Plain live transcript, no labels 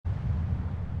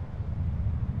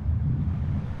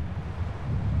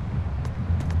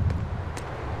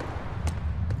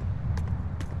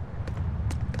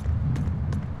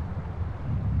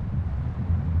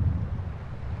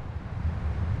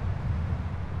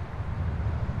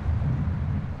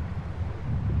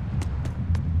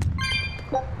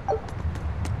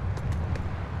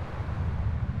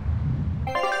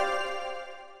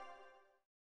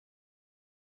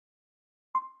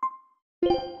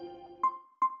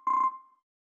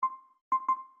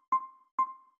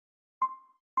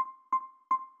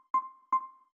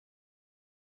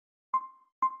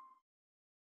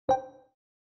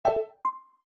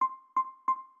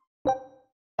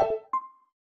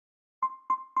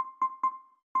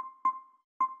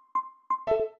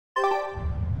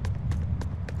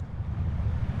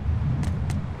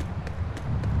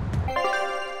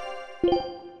The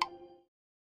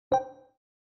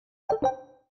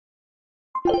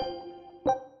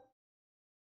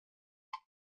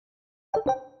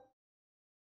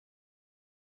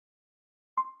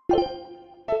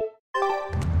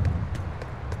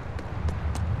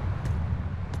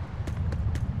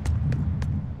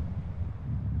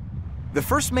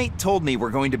first mate told me we're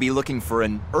going to be looking for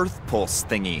an Earth Pulse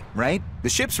thingy, right? The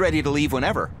ship's ready to leave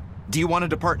whenever. Do you want to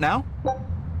depart now?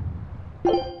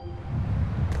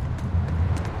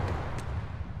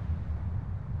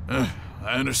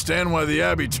 I understand why the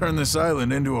Abbey turned this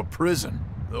island into a prison.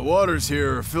 The waters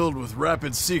here are filled with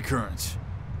rapid sea currents.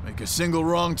 Make a single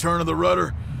wrong turn of the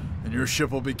rudder, and your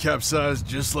ship will be capsized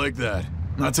just like that.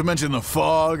 Not to mention the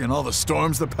fog and all the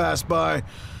storms that pass by.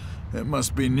 It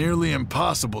must be nearly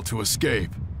impossible to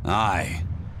escape. Aye.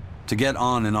 To get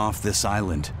on and off this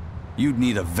island, you'd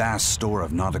need a vast store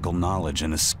of nautical knowledge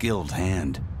and a skilled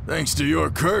hand. Thanks to your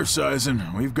curse, Eisen,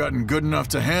 we've gotten good enough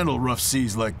to handle rough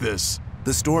seas like this.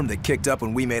 The storm that kicked up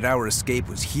when we made our escape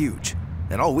was huge,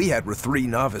 and all we had were 3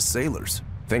 novice sailors.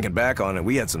 Thinking back on it,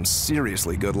 we had some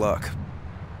seriously good luck.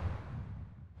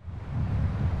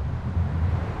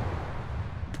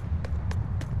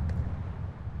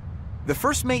 The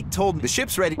first mate told me the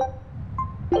ship's ready.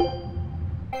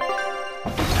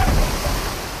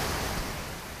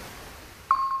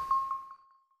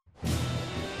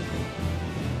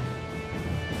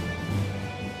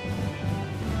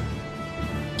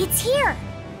 It's here!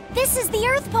 This is the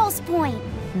Earth Pulse point!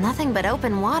 Nothing but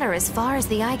open water as far as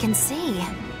the eye can see.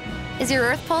 Is your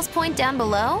Earth Pulse point down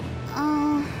below?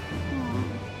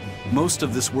 Most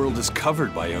of this world is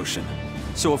covered by ocean,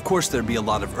 so of course there'd be a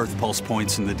lot of Earth Pulse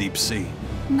points in the deep sea.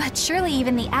 But surely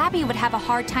even the Abbey would have a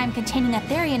hard time containing a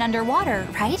Therion underwater,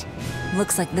 right?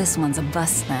 Looks like this one's a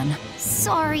bust then.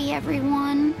 Sorry,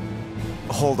 everyone.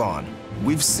 Hold on.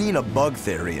 We've seen a bug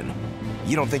Therion.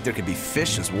 You don't think there could be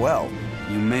fish as well?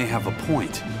 You may have a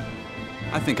point.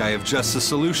 I think I have just a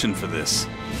solution for this.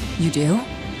 You do?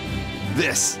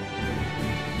 This.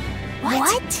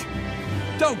 What?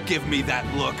 Don't give me that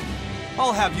look.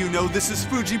 I'll have you know this is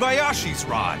Fujibayashi's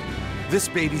rod. This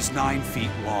baby's 9 feet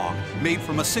long, made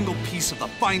from a single piece of the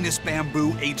finest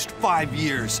bamboo aged 5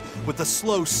 years, with a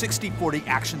slow 60-40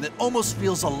 action that almost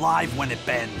feels alive when it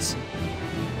bends.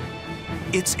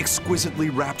 Its exquisitely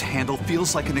wrapped handle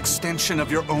feels like an extension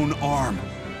of your own arm.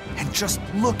 And just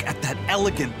look at that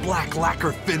elegant black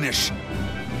lacquer finish.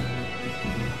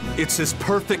 It's as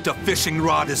perfect a fishing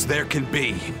rod as there can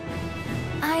be.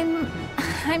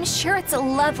 I'm sure it's a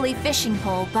lovely fishing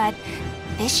pole, but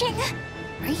fishing?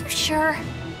 Are you sure?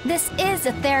 This is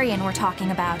a Therion we're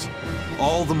talking about.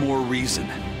 All the more reason.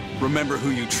 Remember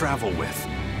who you travel with.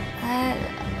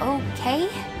 Okay?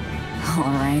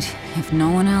 All right, if no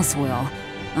one else will,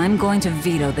 I'm going to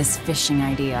veto this fishing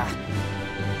idea.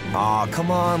 Aw,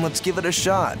 come on, let's give it a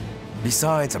shot.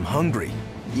 Besides, I'm hungry.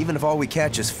 Even if all we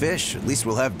catch is fish, at least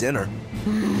we'll have dinner.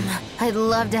 I'd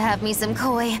love to have me some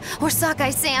koi or sockeye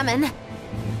salmon.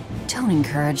 Don't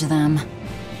encourage them.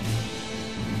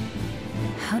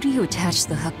 How do you attach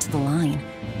the hook to the line?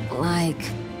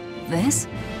 Like this?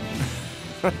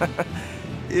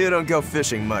 You don't go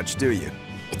fishing much, do you?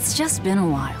 It's just been a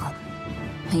while.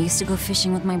 I used to go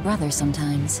fishing with my brother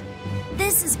sometimes.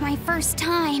 This is my first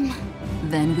time.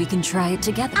 Then we can try it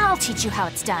together. I'll teach you how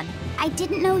it's done. I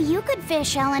didn't know you could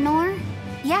fish, Eleanor.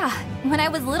 Yeah, when I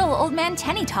was little, Old Man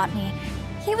Tenny taught me.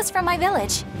 He was from my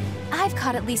village. I've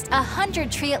caught at least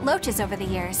 100 treat loaches over the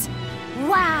years.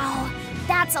 Wow,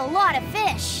 that's a lot of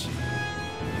fish.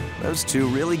 Those two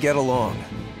really get along.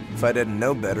 If I didn't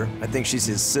know better, I think she's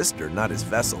his sister, not his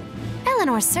vessel.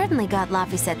 Eleanor certainly got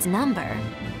Lafisette's number.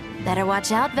 Better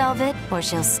watch out, Velvet, or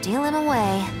she'll steal him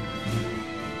away.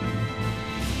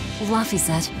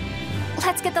 Lafisette.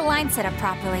 Let's get the line set up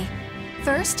properly.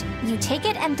 First, you take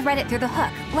it and thread it through the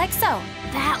hook, like so.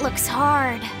 That looks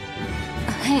hard.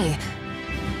 Hey.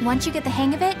 Once you get the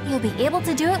hang of it, you'll be able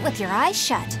to do it with your eyes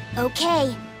shut.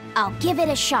 Okay, I'll give it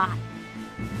a shot.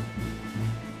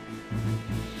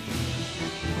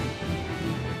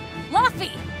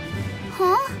 Laffy!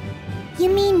 Huh? You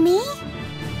mean me?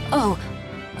 Oh,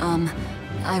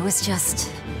 I was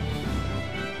just...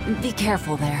 Be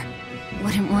careful there.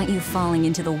 Wouldn't want you falling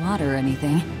into the water or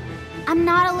anything. I'm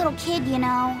not a little kid, you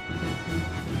know.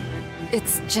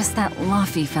 It's just that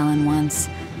Laffy fell in once.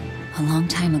 A long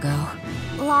time ago.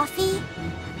 Laffy?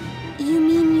 You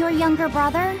mean your younger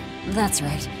brother? That's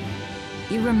right.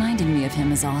 You reminded me of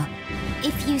him is all.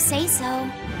 If you say so.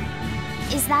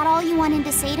 Is that all you wanted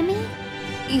to say to me?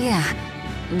 Yeah,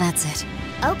 that's it.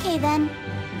 Okay then.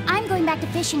 I'm going back to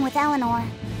fishing with Eleanor.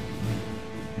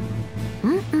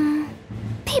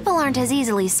 People aren't as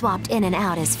easily swapped in and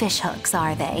out as fish hooks,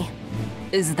 are they?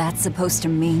 Is that supposed to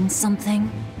mean something?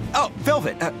 Oh,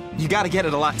 Velvet, you gotta get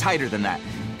it a lot tighter than that.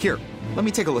 Here, let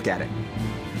me take a look at it.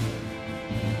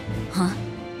 Huh?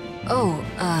 Oh,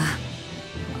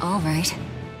 all right.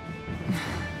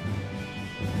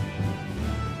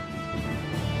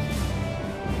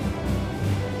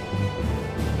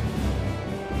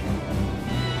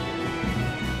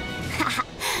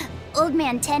 Old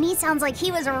Man Tenny sounds like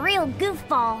he was a real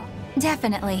goofball.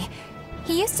 Definitely.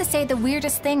 He used to say the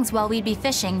weirdest things while we'd be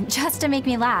fishing, just to make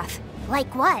me laugh.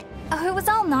 Like what? Oh, it was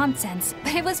all nonsense,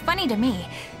 but it was funny to me.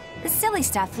 Silly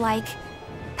stuff like,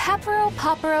 Papero,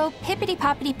 Popero,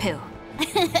 Pippity-Poppity-Poo.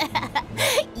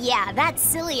 Yeah, that's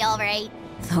silly, all right.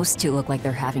 Those two look like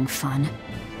they're having fun.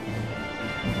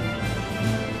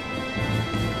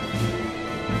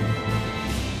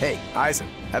 Hey, Eisen,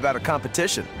 how about a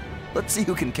competition? Let's see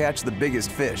who can catch the biggest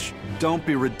fish. Don't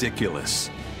be ridiculous.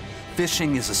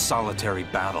 Fishing is a solitary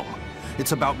battle.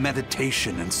 It's about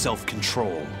meditation and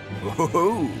self-control.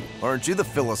 Ooh, aren't you the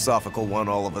philosophical one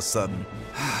all of a sudden?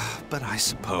 But I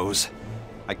suppose.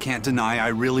 I can't deny I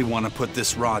really want to put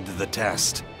this rod to the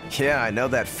test. Yeah, I know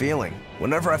that feeling.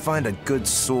 Whenever I find a good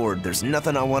sword, there's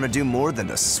nothing I want to do more than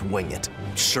to swing it.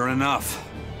 Sure enough.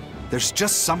 There's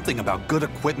just something about good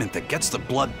equipment that gets the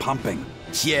blood pumping.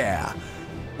 Yeah.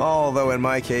 Although in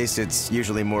my case, it's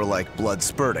usually more like blood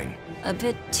spurting. A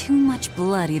bit too much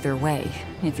blood either way,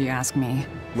 if you ask me.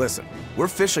 Listen, we're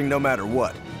fishing no matter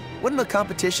what. Wouldn't a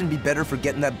competition be better for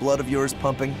getting that blood of yours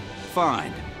pumping?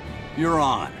 Fine. You're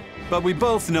on. But we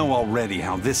both know already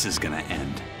how this is gonna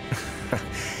end.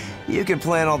 You can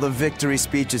plan all the victory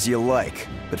speeches you like,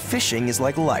 but fishing is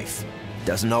like life.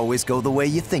 Doesn't always go the way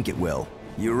you think it will.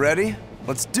 You ready?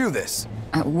 Let's do this.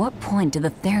 At what point did the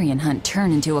Therion hunt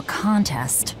turn into a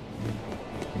contest?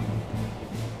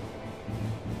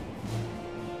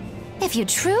 If you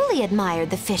truly admired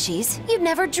the fishies, you'd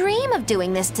never dream of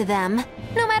doing this to them.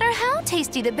 No matter how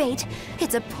tasty the bait,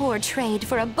 it's a poor trade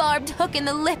for a barbed hook in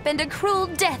the lip and a cruel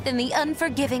death in the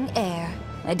unforgiving air.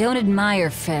 I don't admire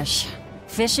fish.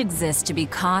 Fish exist to be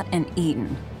caught and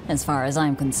eaten, as far as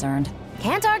I'm concerned.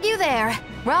 Can't argue there.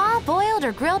 Raw, boiled,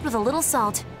 or grilled with a little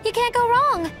salt. You can't go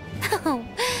wrong.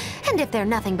 And if they're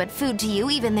nothing but food to you,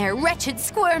 even their wretched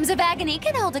squirms of agony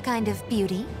can hold a kind of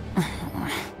beauty.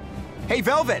 Hey,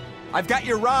 Velvet, I've got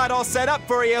your rod all set up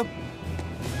for you.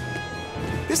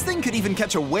 This thing could even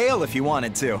catch a whale if you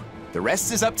wanted to. The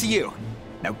rest is up to you.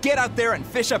 Now get out there and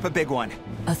fish up a big one.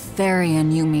 A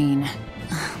Therion, you mean?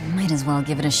 Might as well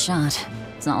give it a shot.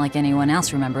 It's not like anyone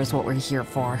else remembers what we're here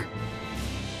for.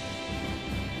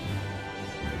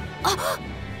 Oh,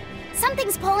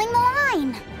 something's pulling the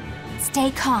line.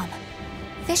 Stay calm.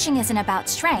 Fishing isn't about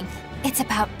strength, it's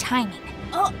about timing.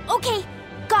 Oh, okay.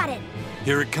 Got it.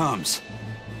 Here it comes.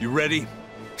 You ready?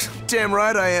 Damn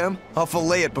right I am. I'll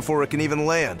fillet it before it can even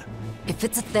land. If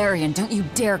it's a Therion, don't you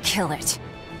dare kill it.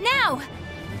 Now!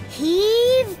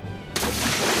 Heave.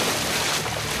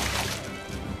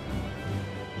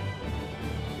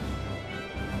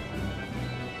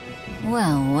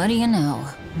 Well, what do you know?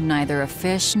 Neither a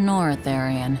fish nor a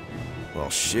Therion. Well,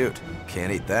 shoot.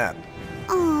 Can't eat that.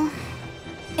 Oh.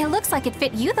 It looks like it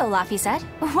fit you though, Laphicet.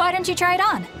 Why don't you try it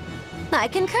on? I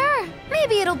concur.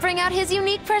 Maybe it'll bring out his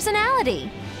unique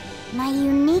personality. My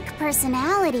unique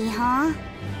personality, huh?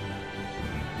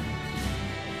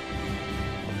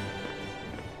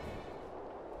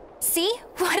 See?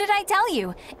 What did I tell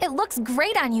you? It looks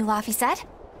great on you, Laphicet.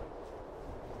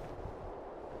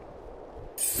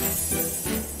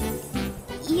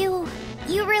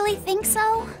 You really think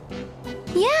so?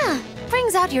 Yeah,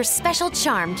 brings out your special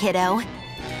charm, kiddo.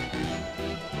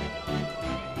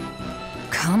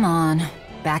 Come on,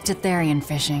 back to Therion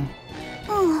fishing.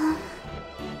 Oh.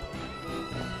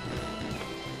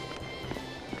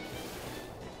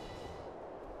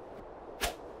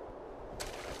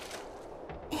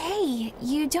 Hey,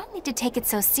 you don't need to take it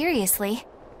so seriously.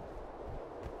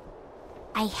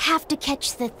 I have to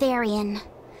catch the Therion.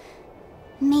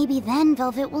 Maybe then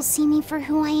Velvet will see me for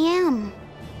who I am.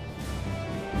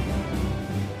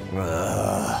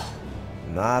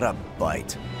 Not a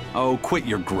bite. Oh, quit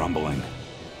your grumbling.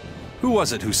 Who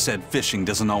was it who said fishing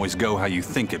doesn't always go how you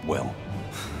think it will?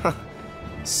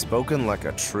 Spoken like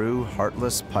a true,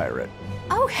 heartless pirate.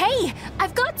 Oh, hey!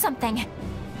 I've got something!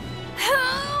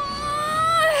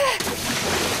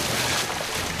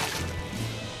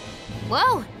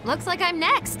 Whoa, looks like I'm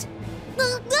next.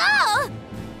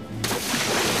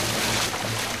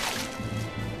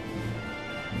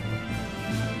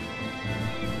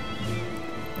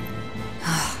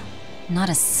 Not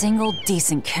a single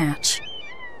decent catch.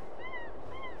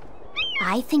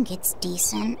 I think it's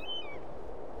decent.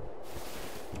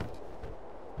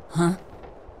 Huh?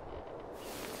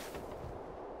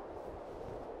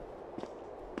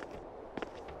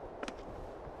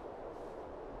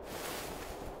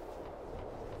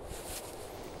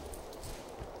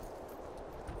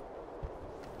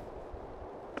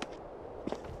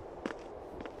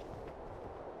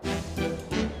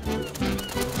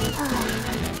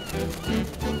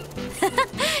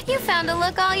 You found a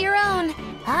look all your own.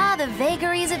 Ah, the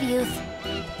vagaries of youth.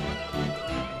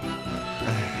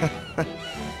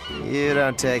 You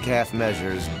don't take half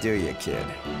measures, do you, kid?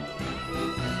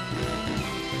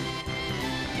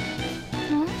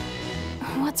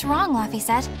 What's wrong,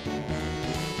 Laphicet?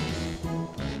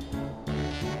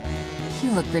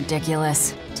 You look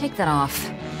ridiculous. Take that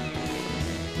off.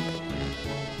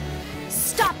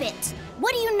 Stop it!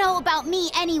 What do you know about me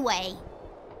anyway?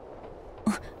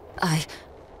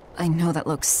 I know that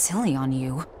looks silly on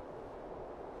you.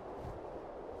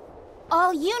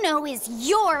 All you know is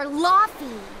you're Laphie.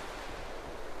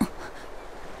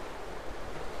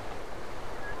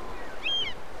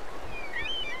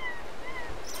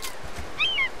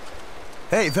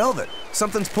 Hey, Velvet!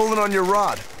 Something's pulling on your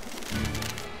rod.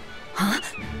 Huh?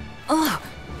 Oh!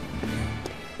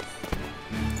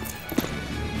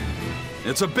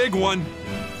 It's a big one.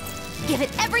 Give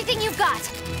it everything you've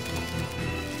got.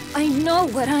 I know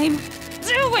what I'm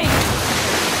doing!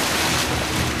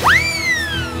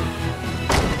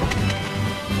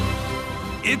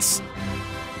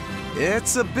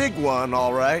 It's a big one,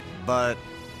 all right, but...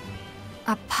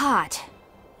 A pot.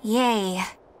 Yay.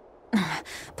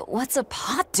 But what's a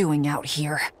pot doing out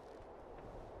here?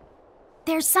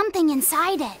 There's something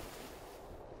inside it.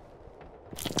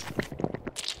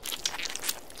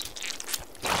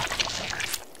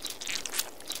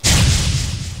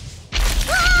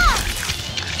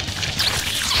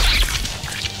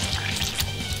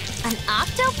 An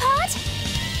octopod?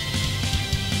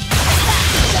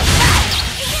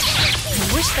 I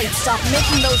wish they'd stop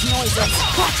making those noises.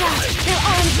 Watch out! They're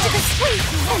armed to the sweep,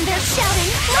 and they're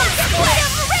shouting, "Let's split a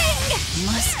ring!"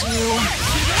 Must you?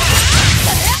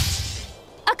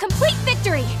 A complete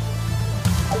victory!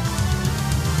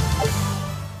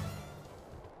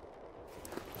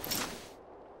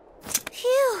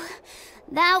 Phew,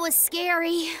 that was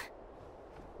scary.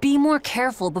 Be more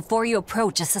careful before you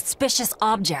approach a suspicious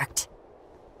object.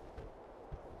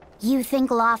 You think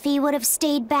Laphie would have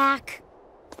stayed back?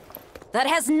 That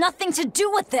has nothing to do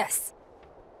with this!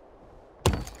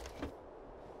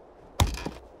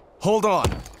 Hold on.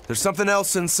 There's something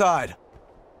else inside.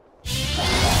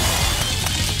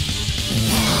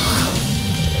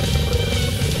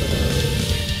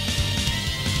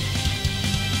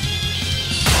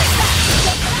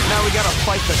 Now we gotta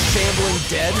fight the shambling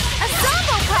dead? A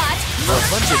Zombopod! For a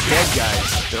bunch of dead guys.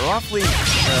 They're awfully,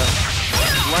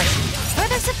 fleshy.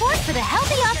 Further support for the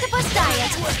healthy octopus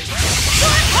diet.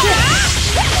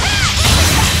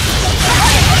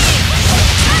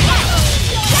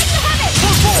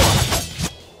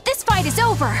 This fight is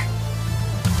over!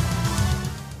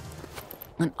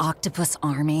 An octopus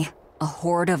army? A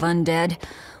horde of undead?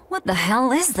 What the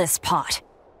hell is this pot?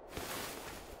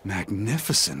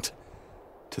 Magnificent.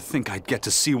 To think I'd get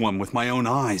to see one with my own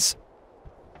eyes.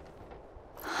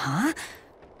 Huh?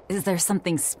 Is there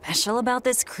something special about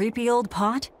this creepy old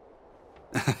pot?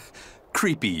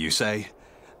 Creepy, you say?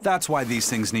 That's why these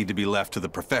things need to be left to the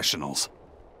professionals.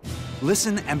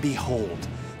 Listen and behold.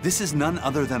 This is none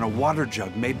other than a water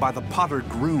jug made by the potter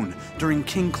Groon during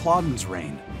King Clauden's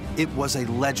reign. It was a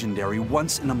legendary,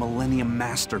 once-in-a-millennium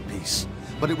masterpiece,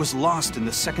 but it was lost in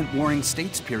the Second Warring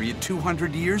States period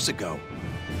 200 years ago.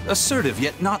 Assertive,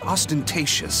 yet not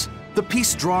ostentatious, the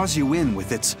piece draws you in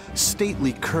with its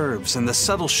stately curves and the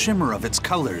subtle shimmer of its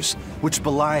colors, which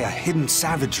belie a hidden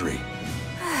savagery.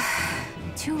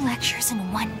 2 lectures in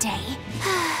one day.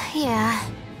 Yeah,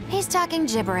 he's talking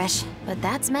gibberish, but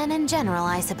that's men in general,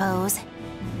 I suppose.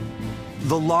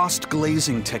 The lost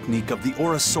glazing technique of the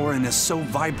Orosaurin is so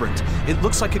vibrant, it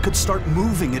looks like it could start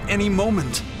moving at any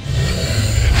moment.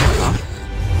 Huh?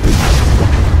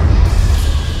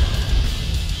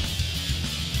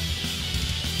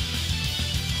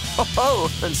 Oh,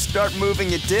 and start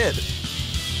moving it did. Look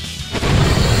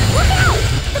out!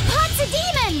 The pot's a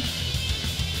demon!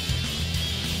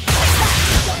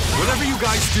 Whatever you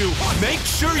guys do, make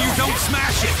sure you don't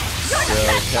smash it! So,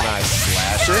 can I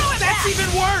slash it? That's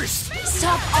even worse!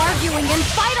 Stop arguing and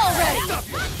fight already!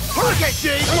 Hurricane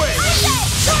Jade, win!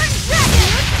 Sword Dragon!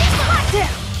 It's hot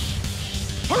down!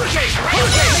 Hurricane!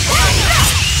 Hurricane!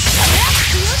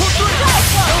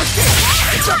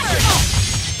 It's up there!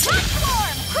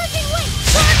 Transform! Crushing Wing!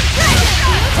 Sword Dragon!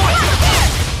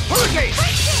 Hurricane!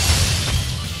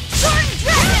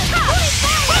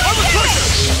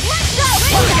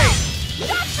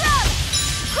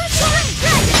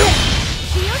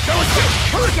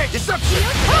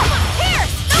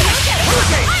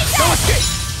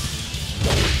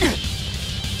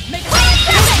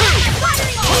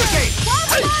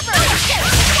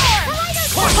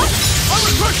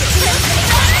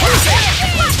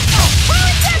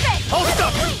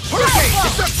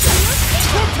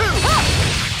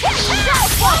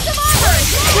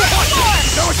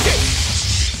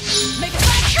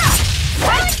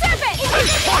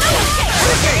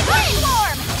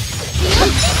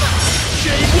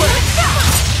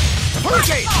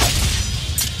 Hurricane!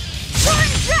 Storm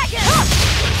Dragon!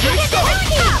 You get the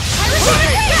hurricane!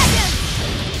 Dragon!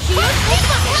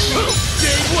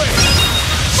 Jade Wave!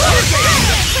 Hurricane!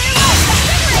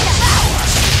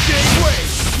 Jade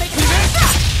Wave!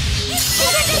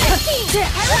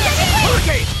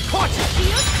 Hurricane! Caught you!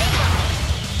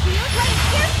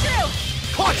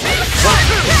 Caught you!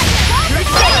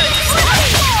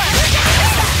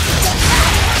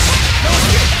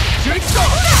 Shooting star!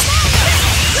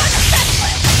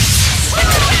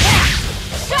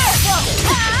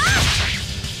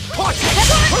 Caught you!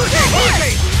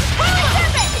 Hurricane!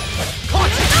 Hurricane!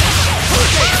 Caught you!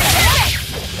 Hurricane!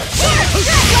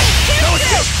 No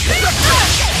escape!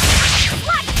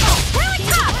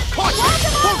 Caught you!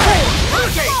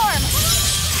 Hurricane!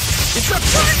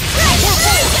 Inception!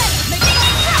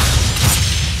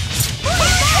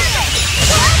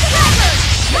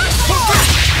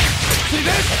 See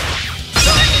this?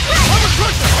 I'm a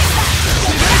crusher! See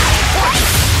this?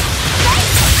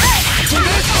 See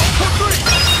this? For three!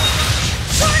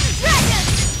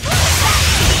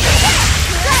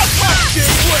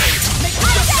 Jade Wave!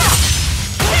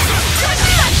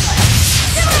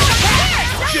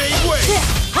 Jade Wave!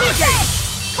 Hurricane!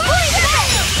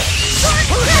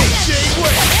 Hurricane! Jade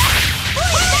Wave!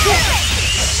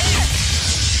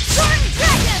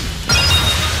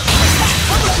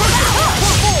 I'm a crusher!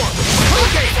 4-4!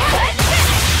 Hurricane!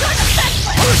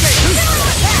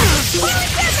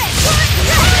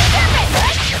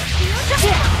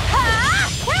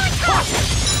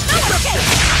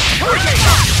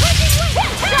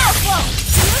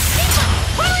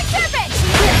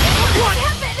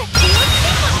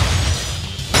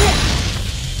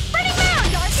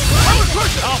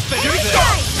 I'll finish this!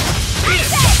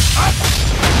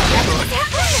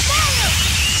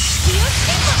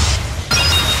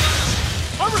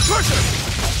 I'm a crusher!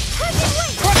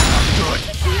 Good!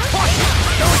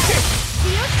 No escape!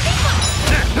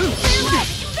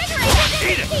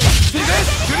 Eat it! See this?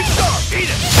 Shooting star! Eat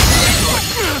it!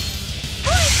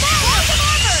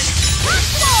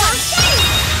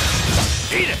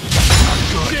 Eat it!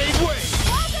 Good! Jade Wave!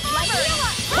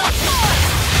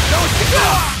 No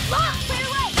escape!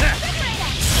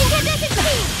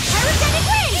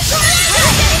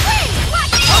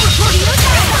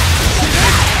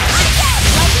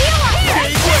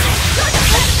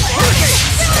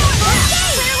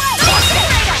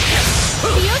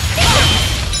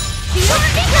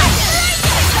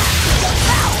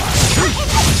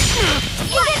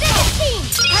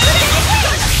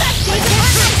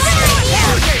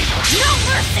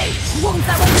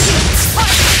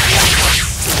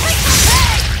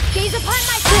 Gaze upon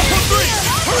my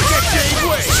Hurricane! Jade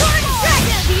Wave!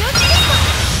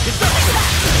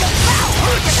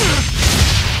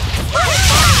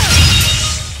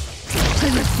 I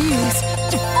refuse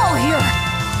to fall here!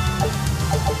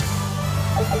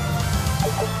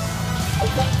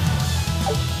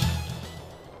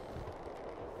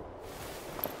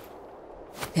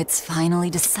 It's finally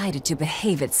decided to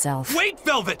behave itself. Wait,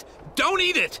 Velvet! Don't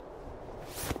eat it!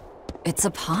 It's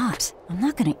a pot. I'm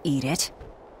not gonna eat it.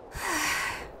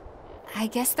 I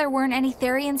guess there weren't any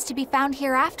Therions to be found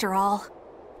here after all.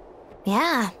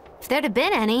 Yeah, if there'd have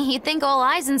been any, you'd think ol'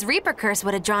 Eisen's Reaper curse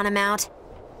would have drawn him out.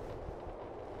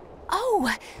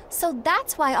 Oh, so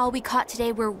that's why all we caught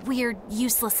today were weird,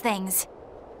 useless things.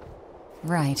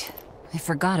 Right. I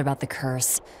forgot about the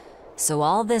curse. So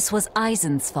all this was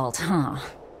Eisen's fault, huh?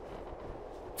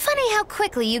 Funny how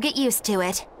quickly you get used to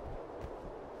it.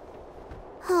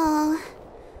 Oh,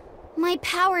 my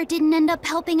power didn't end up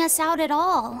helping us out at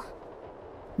all.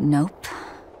 Nope.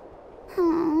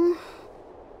 Hmm.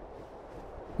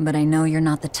 But I know you're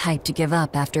not the type to give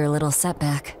up after a little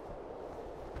setback.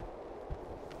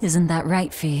 Isn't that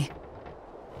right, Fee?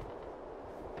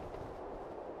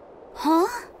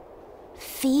 Huh?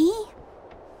 Fee?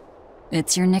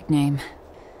 It's your nickname.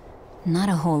 Not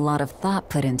a whole lot of thought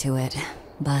put into it,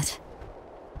 but...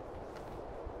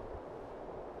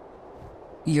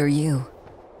 You're you.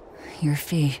 You're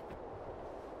Fee.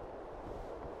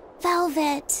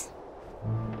 Velvet.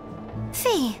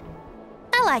 Fee.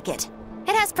 I like it.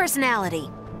 It has personality.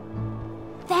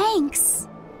 Thanks.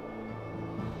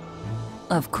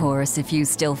 Of course, if you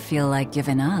still feel like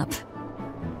giving up.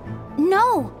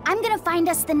 No, I'm gonna find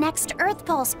us the next Earth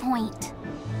Pulse point.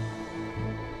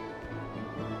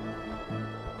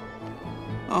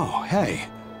 Oh, hey.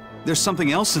 There's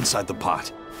something else inside the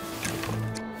pot.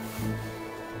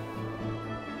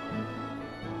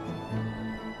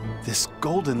 This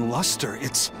golden luster,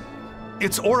 it's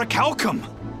orichalcum!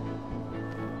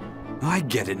 I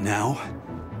get it now.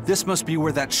 This must be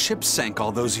where that ship sank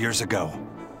all those years ago.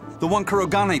 The one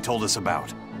Kurogane told us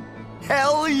about.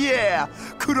 Hell yeah!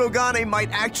 Kurogane might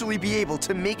actually be able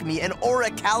to make me an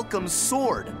orichalcum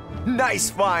sword. Nice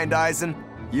find, Aizen.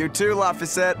 You too,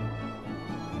 Laphicet.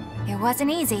 It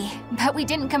wasn't easy, but we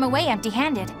didn't come away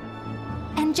empty-handed.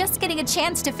 And just getting a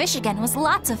chance to fish again was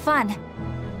lots of fun.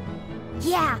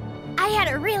 Yeah, I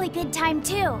had a really good time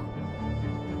too.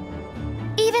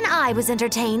 Even I was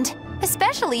entertained,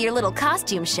 especially your little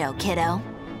costume show, kiddo.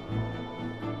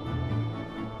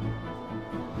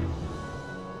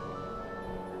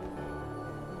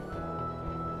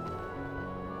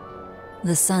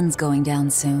 The sun's going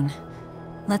down soon.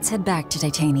 Let's head back to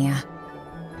Titania.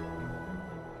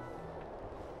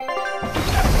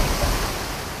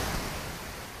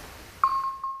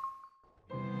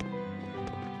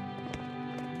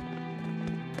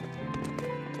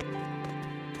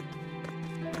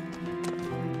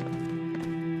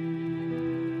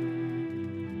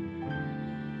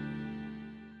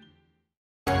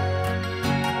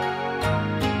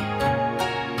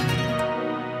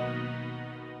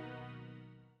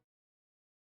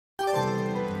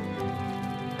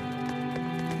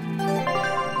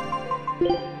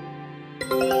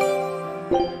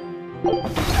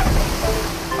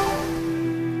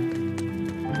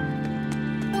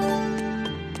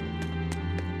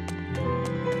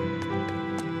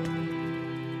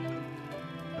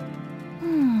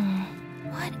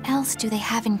 What else do they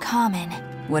have in common?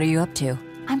 What are you up to?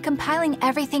 I'm compiling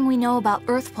everything we know about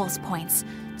Earth Pulse points,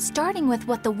 starting with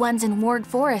what the ones in Ward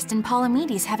Forest and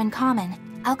Palamedes have in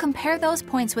common. I'll compare those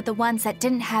points with the ones that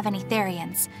didn't have any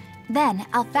Therions. Then,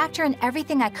 I'll factor in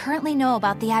everything I currently know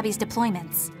about the Abbey's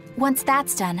deployments. Once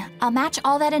that's done, I'll match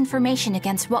all that information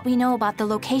against what we know about the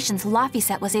locations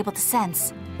Laphicet was able to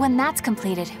sense. When that's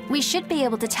completed, we should be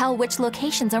able to tell which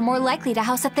locations are more likely to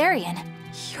house a Therion.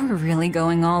 You're really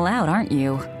going all out, aren't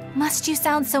you? Must you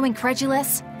sound so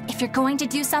incredulous? If you're going to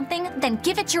do something, then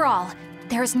give it your all.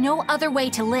 There's no other way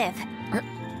to live.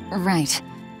 Right.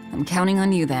 I'm counting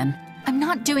on you then. I'm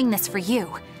not doing this for you.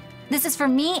 This is for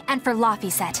me and for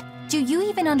Laphicet. Do you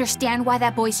even understand why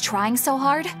that boy's trying so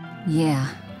hard? Yeah,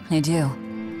 I do.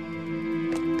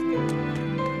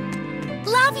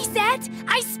 Laphicet!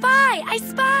 I spy! I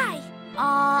spy!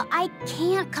 I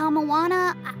can't,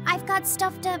 Kamawana. I've got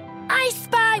stuff to... I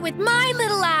spy with my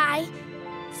little eye!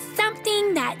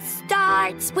 Something that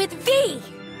starts with V!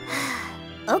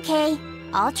 Okay,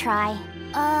 I'll try.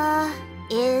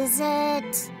 Is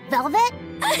it... Velvet?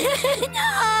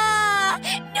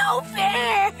 No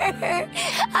fair!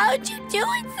 How'd you do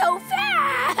it so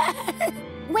fast?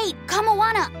 Wait,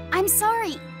 Kamawana, I'm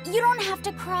sorry. You don't have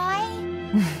to cry.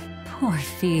 Poor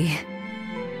Fee.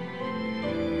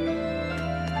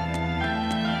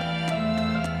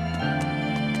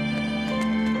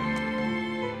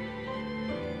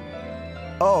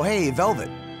 Oh, hey, Velvet.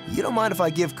 You don't mind if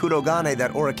I give Kurogane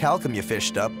that orichalcum you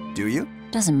fished up, do you?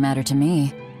 Doesn't matter to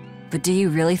me. But do you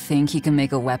really think he can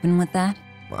make a weapon with that?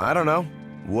 I don't know.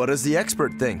 What does the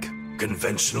expert think?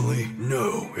 Conventionally,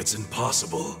 no, it's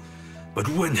impossible. But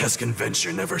when has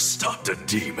convention ever stopped a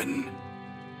demon?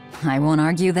 I won't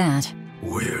argue that.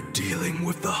 We're dealing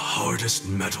with the hardest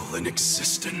metal in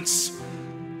existence.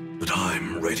 But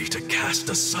I'm ready to cast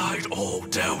aside all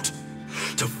doubt,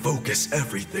 to focus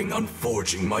everything on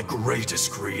forging my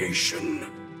greatest creation.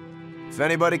 If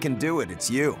anybody can do it, it's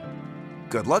you.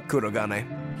 Good luck, Kurogane.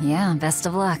 Yeah, best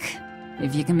of luck.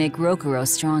 If you can make Rokuro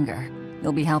stronger,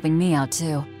 you'll be helping me out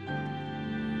too.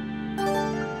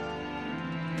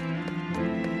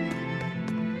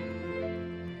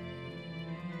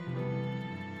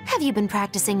 Have you been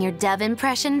practicing your dove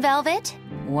impression, Velvet?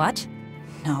 What?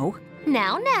 No.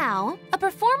 Now. A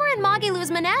performer in Magilou's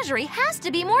menagerie has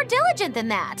to be more diligent than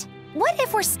that. What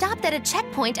if we're stopped at a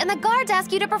checkpoint and the guards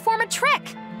ask you to perform a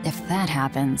trick? If that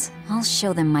happens, I'll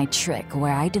show them my trick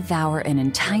where I devour an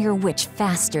entire witch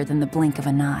faster than the blink of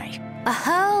an eye.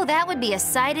 Oh, that would be a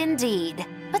sight indeed.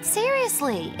 But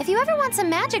seriously, if you ever want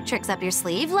some magic tricks up your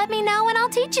sleeve, let me know and I'll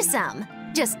teach you some.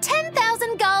 Just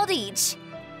 10,000 gold each.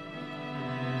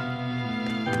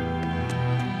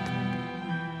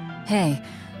 Hey,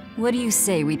 what do you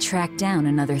say we track down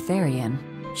another Therion?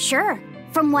 Sure.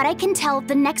 From what I can tell,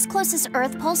 the next closest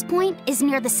Earth Pulse point is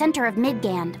near the center of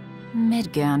Midgand.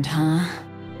 Midgand, huh?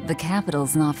 The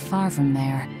capital's not far from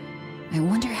there. I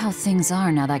wonder how things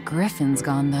are now that Griffin's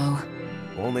gone, though.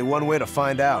 Only one way to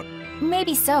find out.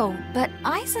 Maybe so, but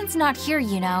Aizen's not here,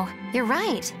 you know. You're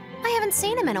right. I haven't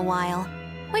seen him in a while.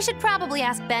 We should probably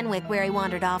ask Benwick where he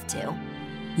wandered off to.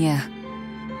 Yeah.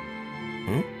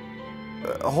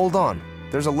 Hold on.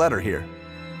 There's a letter here.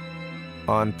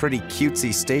 On pretty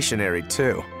cutesy stationery,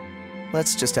 too.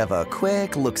 Let's just have a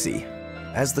quick look-see.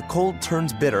 As the cold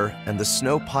turns bitter and the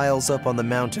snow piles up on the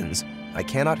mountains, I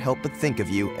cannot help but think of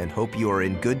you and hope you are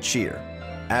in good cheer.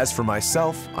 As for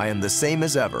myself, I am the same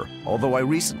as ever, although I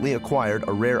recently acquired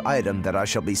a rare item that I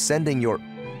shall be sending your...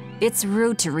 It's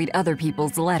rude to read other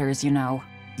people's letters, you know.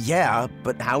 Yeah,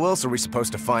 but how else are we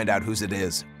supposed to find out whose it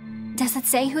is? Does it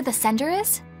say who the sender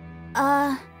is?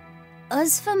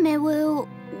 Uzfamiwu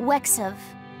Wexov.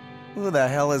 Who the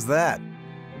hell is that?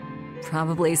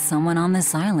 Probably someone on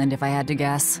this island, if I had to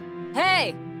guess.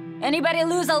 Hey! Anybody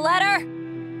lose a letter?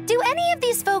 Do any of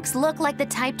these folks look like the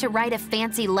type to write a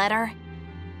fancy letter?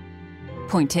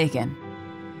 Point taken.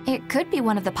 It could be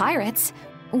one of the pirates.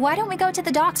 Why don't we go to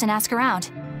the docks and ask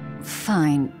around?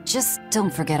 Fine, just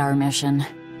don't forget our mission.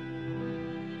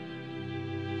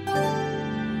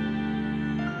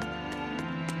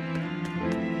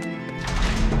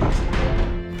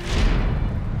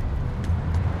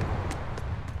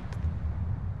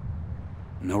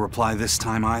 No reply this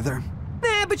time either?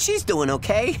 But she's doing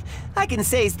okay. I can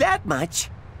say's that much.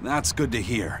 That's good to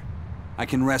hear. I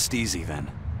can rest easy then.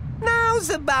 Now's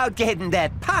about getting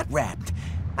that pot wrapped.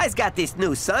 I's got this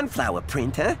new sunflower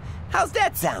printer. How's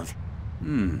that sound?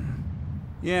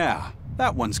 Yeah,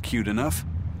 that one's cute enough.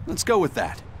 Let's go with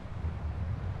that.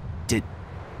 Did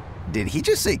he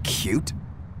just say cute?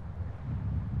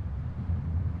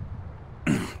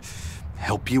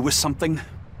 Help you with something?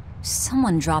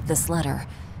 Someone dropped this letter.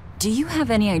 Do you have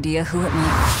any idea who it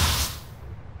might...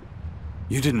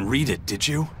 You didn't read it, did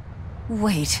you?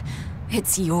 Wait,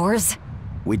 it's yours?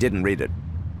 We didn't read it.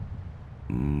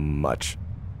 Much.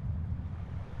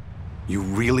 You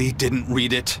really didn't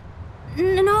read it?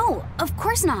 No, of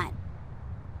course not.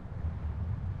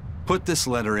 Put this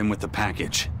letter in with the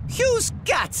package. Who's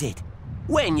got it?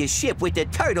 When you ship with the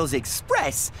Turtles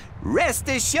Express, rest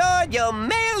assured your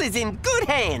mail is in good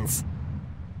hands.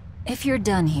 If you're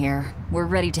done here, we're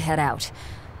ready to head out.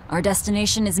 Our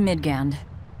destination is Midgand.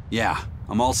 Yeah,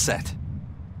 I'm all set.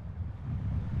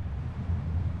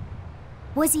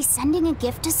 Was he sending a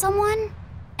gift to someone?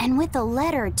 And with a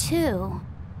letter, too.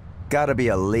 Gotta be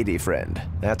a lady friend,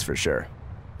 that's for sure.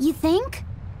 You think?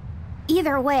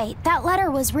 Either way, that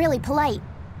letter was really polite.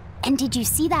 And did you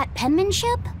see that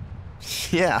penmanship?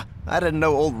 Yeah, I didn't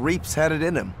know old Reeps had it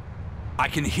in him. I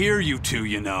can hear you two,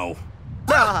 you know.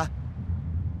 Ah!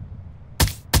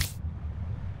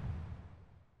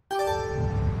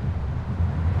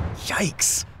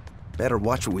 Yikes. Better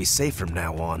watch what we say from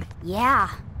now on. Yeah.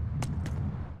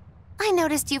 I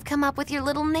noticed you've come up with your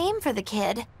little name for the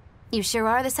kid. You sure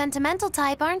are the sentimental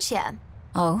type, aren't you?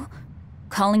 Oh?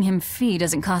 Calling him Fee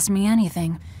doesn't cost me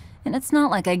anything, and it's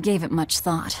not like I gave it much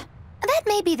thought. That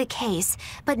may be the case,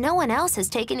 but no one else has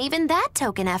taken even that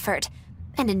token effort.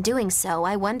 And in doing so,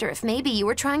 I wonder if maybe you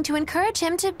were trying to encourage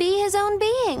him to be his own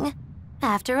being.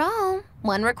 After all,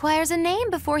 one requires a name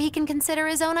before he can consider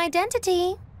his own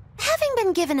identity. Having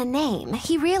been given a name,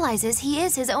 he realizes he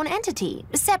is his own entity,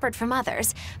 separate from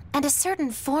others, and a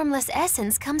certain formless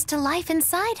essence comes to life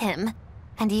inside him.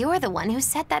 And you're the one who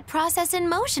set that process in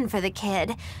motion for the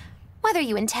kid. Whether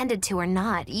you intended to or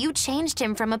not, you changed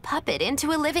him from a puppet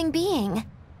into a living being.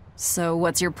 So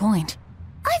what's your point?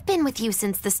 I've been with you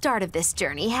since the start of this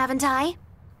journey, haven't I?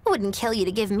 Wouldn't kill you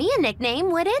to give me a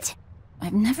nickname, would it?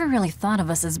 I've never really thought of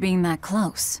us as being that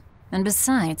close. And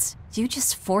besides, you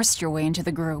just forced your way into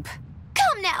the group.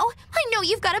 Come now! I know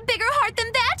you've got a bigger heart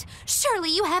than that! Surely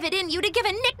you have it in you to give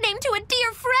a nickname to a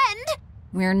dear friend!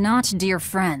 We're not dear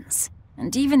friends.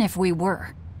 And even if we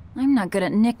were, I'm not good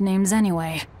at nicknames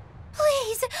anyway.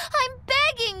 Please, I'm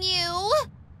begging you!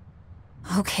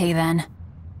 Okay then.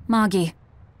 Moggy.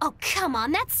 Oh, come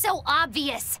on, that's so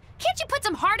obvious! Can't you put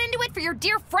some heart into it for your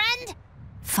dear friend?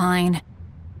 Fine.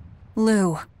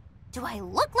 Lou. Do I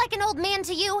look like an old man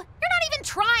to you? You're not even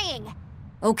trying!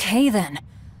 Okay then.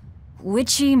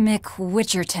 Witchy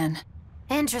McWitcherton.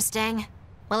 Interesting.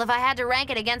 Well, if I had to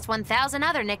rank it against 1,000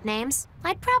 other nicknames,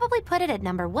 I'd probably put it at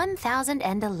number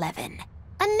 1,011.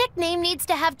 A nickname needs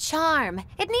to have charm.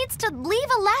 It needs to leave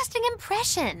a lasting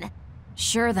impression.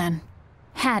 Sure then.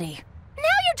 Hattie. Now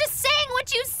you're just saying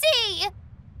what you see!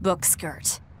 Book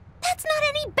skirt. That's not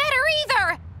any better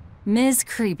either! Ms.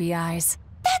 Creepy Eyes.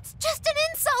 That's just an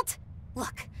insult!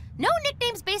 Look, no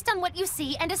nicknames based on what you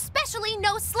see, and especially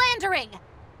no slandering!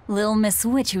 Lil Miss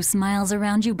Witch who smiles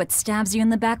around you but stabs you in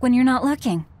the back when you're not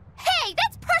looking. Hey,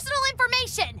 that's personal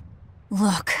information!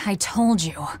 Look, I told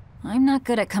you. I'm not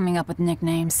good at coming up with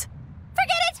nicknames.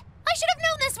 Forget it! I should have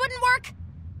known this wouldn't work!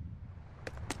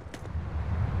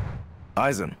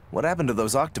 Aizen, what happened to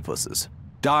those octopuses?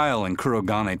 Dial and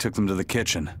Kurogane took them to the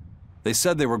kitchen. They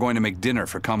said they were going to make dinner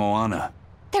for Kamoana.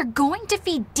 They're going to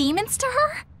feed demons to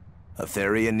her? A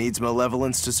Therion needs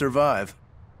malevolence to survive.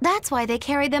 That's why they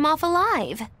carried them off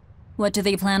alive. What do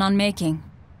they plan on making?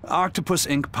 Octopus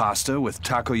ink pasta with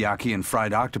takoyaki and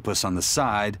fried octopus on the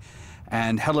side,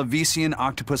 and Hellavisian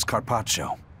octopus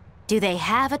carpaccio. Do they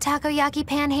have a takoyaki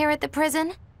pan here at the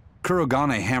prison?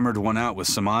 Kurogane hammered one out with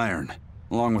some iron,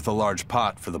 along with a large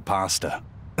pot for the pasta.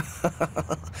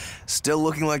 Still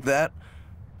looking like that?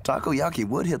 Takoyaki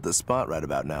would hit the spot right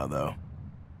about now, though.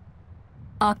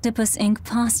 Octopus ink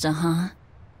pasta, huh?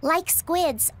 Like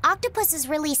squids, octopuses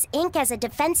release ink as a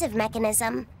defensive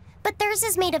mechanism, but theirs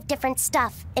is made of different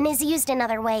stuff and is used in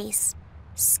other ways.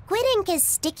 Squid ink is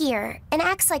stickier and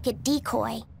acts like a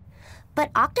decoy,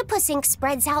 but octopus ink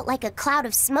spreads out like a cloud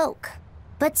of smoke.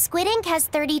 But squid ink has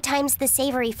 30 times the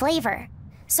savory flavor,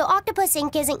 so octopus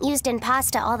ink isn't used in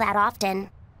pasta all that often.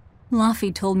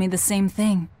 Laffy told me the same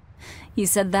thing. He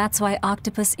said that's why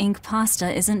octopus ink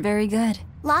pasta isn't very good.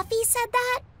 Laffy said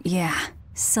that? Yeah,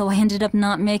 so I ended up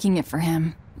not making it for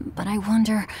him. But I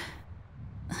wonder...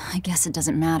 I guess it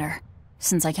doesn't matter,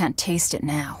 since I can't taste it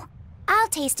now. I'll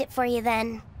taste it for you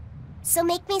then. So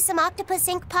make me some octopus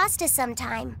ink pasta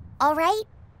sometime, all right?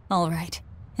 All right,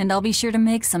 and I'll be sure to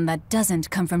make some that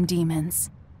doesn't come from demons.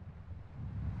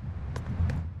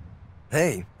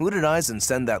 Hey, who did Eisen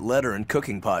send that letter and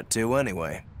cooking pot to,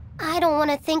 anyway? I don't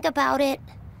want to think about it.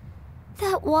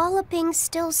 That walloping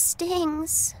still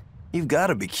stings. You've got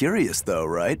to be curious, though,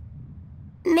 right?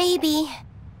 Maybe.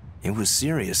 It was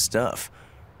serious stuff.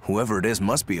 Whoever it is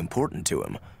must be important to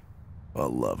him. A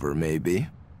lover, maybe.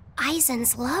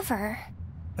 Eisen's lover.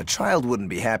 A child wouldn't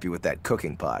be happy with that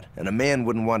cooking pot, and a man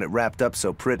wouldn't want it wrapped up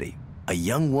so pretty. A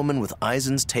young woman with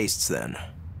Eisen's tastes, then.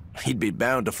 He'd be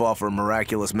bound to fall for a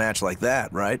miraculous match like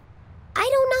that, right? I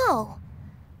don't know.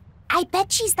 I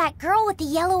bet she's that girl with the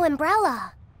yellow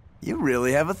umbrella. You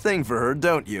really have a thing for her,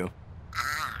 don't you?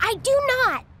 I do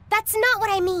not. That's not what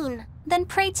I mean. Then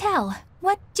pray tell,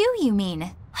 what do you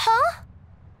mean? Huh?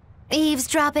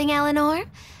 Eavesdropping, Eleanor?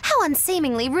 How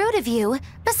unseemingly rude of you.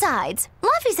 Besides,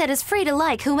 Laffy said is free to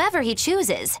like whomever he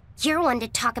chooses. You're one to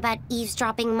talk about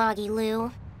eavesdropping, Moggy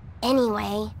Lou.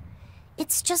 Anyway,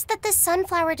 it's just that the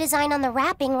sunflower design on the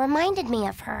wrapping reminded me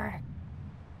of her.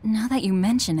 Now that you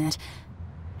mention it,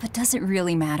 but does it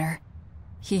really matter?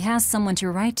 He has someone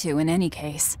to write to in any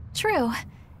case. True.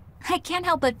 I can't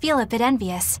help but feel a bit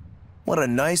envious. What a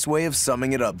nice way of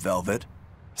summing it up, Velvet.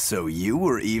 So you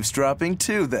were eavesdropping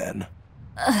too, then?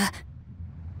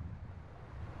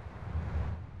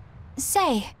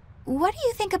 Say, what do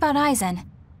you think about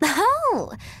Eisen?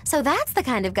 Oh, so that's the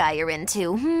kind of guy you're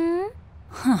into, hmm?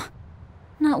 Huh.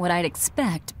 Not what I'd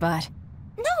expect, but...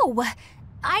 No!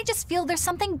 I just feel there's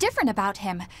something different about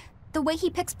him. The way he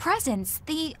picks presents,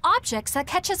 the objects that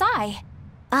catch his eye.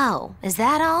 Oh, is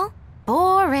that all?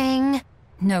 Boring.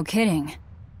 No kidding.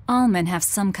 All men have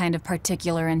some kind of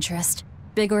particular interest,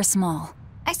 big or small.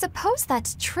 I suppose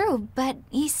that's true, but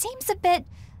he seems a bit,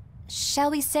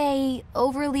 shall we say,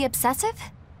 overly obsessive?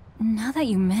 Now that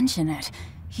you mention it,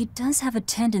 he does have a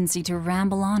tendency to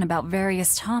ramble on about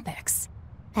various topics.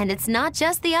 And it's not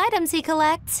just the items he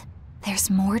collects. There's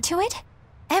more to it?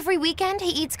 Every weekend, he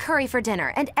eats curry for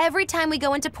dinner, and every time we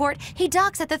go into port, he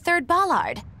docks at the 3rd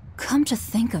bollard. Come to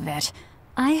think of it,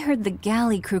 I heard the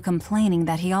galley crew complaining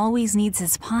that he always needs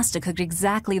his pasta cooked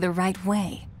exactly the right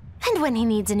way. And when he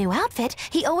needs a new outfit,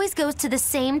 he always goes to the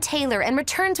same tailor and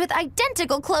returns with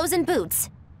identical clothes and boots.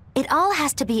 It all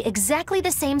has to be exactly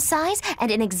the same size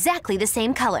and in exactly the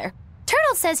same color.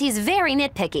 Turtle says he's very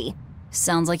nitpicky.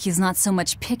 Sounds like he's not so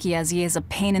much picky as he is a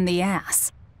pain in the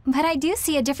ass. But I do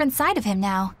see a different side of him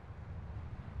now.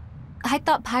 I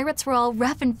thought pirates were all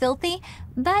rough and filthy,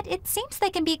 but it seems they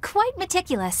can be quite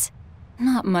meticulous.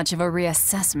 Not much of a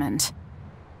reassessment.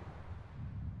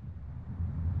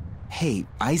 Hey,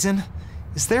 Eisen,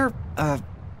 is there,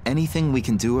 anything we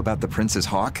can do about the Prince's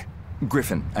hawk?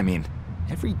 Griffin, I mean.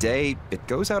 Every day, it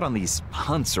goes out on these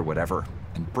hunts or whatever,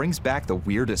 and brings back the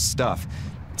weirdest stuff.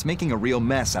 It's making a real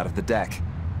mess out of the deck.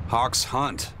 Hawk's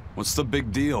hunt. What's the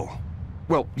big deal?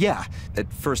 Well, yeah.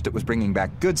 At first it was bringing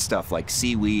back good stuff like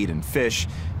seaweed and fish,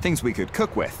 things we could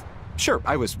cook with. Sure,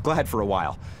 I was glad for a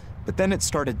while. But then it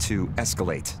started to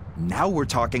escalate. Now we're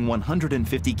talking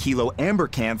 150 kilo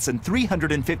ambercants and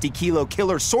 350 kilo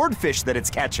killer swordfish that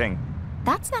it's catching.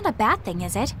 That's not a bad thing,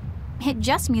 is it? It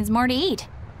just means more to eat.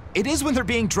 It is when they're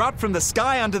being dropped from the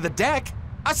sky onto the deck.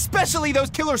 Especially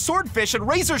those killer swordfish and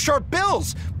razor-sharp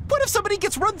bills. What if somebody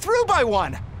gets run through by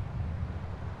one?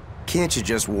 Can't you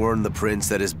just warn the prince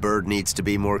that his bird needs to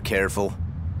be more careful?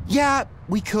 Yeah,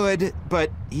 we could,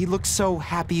 but he looks so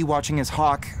happy watching his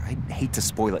hawk, I'd hate to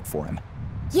spoil it for him.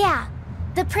 Yeah,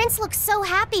 the prince looks so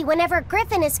happy whenever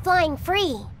Griffin is flying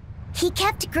free. He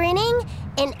kept grinning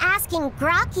and asking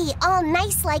Grocky all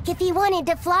nice-like if he wanted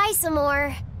to fly some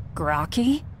more.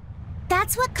 Grokky?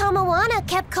 That's what Kamawana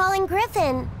kept calling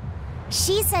Griffin.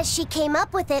 She says she came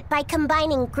up with it by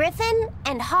combining Griffin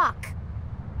and Hawk.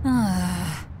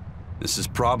 This is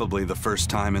probably the first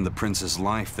time in the prince's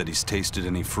life that he's tasted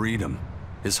any freedom.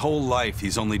 His whole life,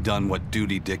 he's only done what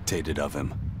duty dictated of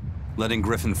him. Letting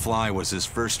Griffin fly was his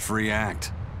first free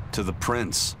act. To the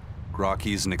prince,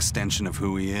 Grokky's an extension of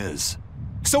who he is.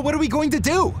 So what are we going to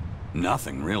do?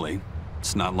 Nothing, really.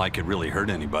 It's not like it really hurt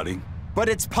anybody. But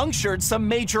it's punctured some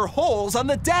major holes on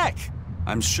the deck!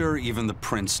 I'm sure even the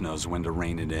prince knows when to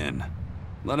rein it in.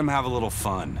 Let him have a little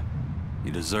fun. He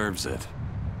deserves it.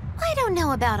 I don't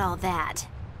know about all that.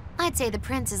 I'd say the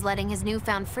prince is letting his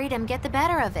newfound freedom get the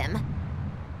better of him.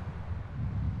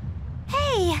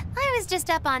 Hey, I was just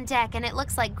up on deck and it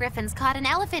looks like Griffin's caught an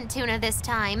elephant tuna this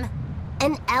time.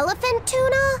 An elephant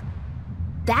tuna?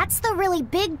 That's the really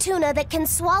big tuna that can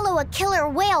swallow a killer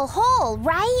whale whole,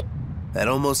 right? That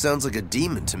almost sounds like a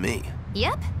demon to me.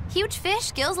 Yep, huge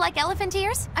fish, gills like elephant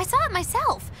ears. I saw it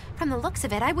myself. From the looks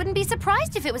of it, I wouldn't be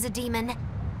surprised if it was a demon.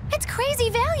 It's crazy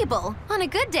valuable. On a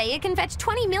good day, it can fetch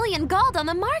 20 million gold on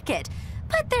the market.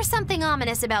 But there's something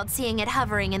ominous about seeing it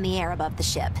hovering in the air above the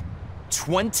ship.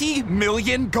 20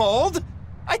 million gold?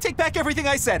 I take back everything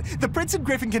I said. The prince and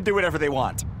Griffin can do whatever they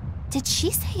want. Did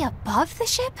she say above the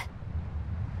ship?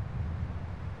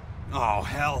 Oh,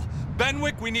 hell.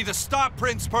 Benwick, we need to stop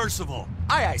Prince Percival.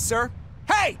 Aye, aye, sir.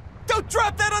 Hey! Don't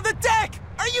drop that on the deck!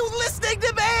 Are you listening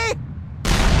to me?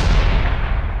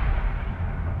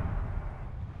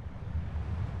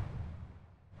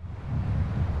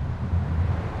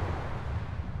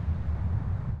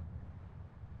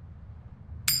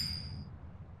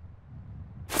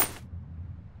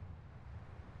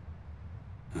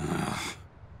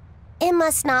 It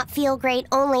must not feel great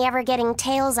only ever getting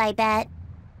tails, I bet.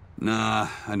 Nah,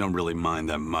 I don't really mind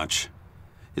that much.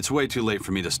 It's way too late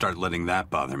for me to start letting that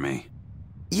bother me.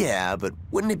 Yeah, but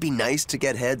wouldn't it be nice to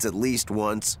get heads at least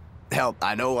once? Hell,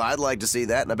 I know I'd like to see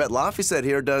that, and I bet Laphicet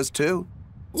here does too.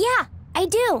 Yeah, I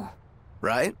do.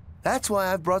 Right? That's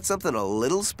why I've brought something a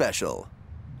little special.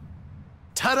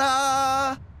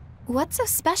 Ta-da! What's so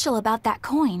special about that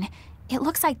coin? It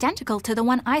looks identical to the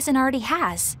one Eisen already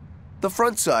has. The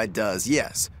front side does,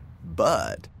 yes.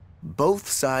 But both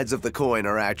sides of the coin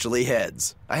are actually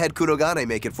heads. I had Kurogane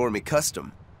make it for me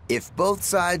custom. If both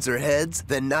sides are heads,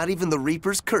 then not even the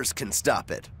Reaper's curse can stop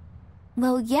it.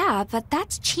 Well, yeah, but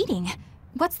that's cheating.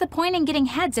 What's the point in getting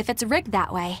heads if it's rigged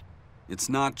that way? It's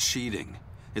not cheating.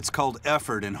 It's called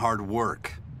effort and hard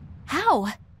work. How?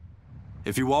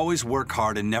 If you always work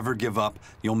hard and never give up,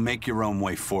 you'll make your own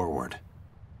way forward.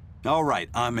 All right,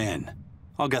 I'm in.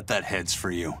 I'll get that heads for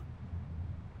you.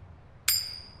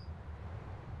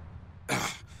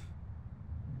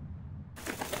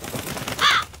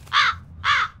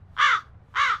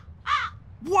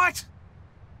 What?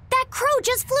 That crow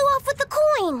just flew off with the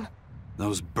coin!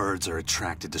 Those birds are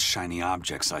attracted to shiny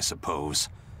objects, I suppose.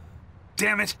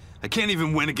 Damn it! I can't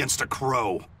even win against a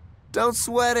crow. Don't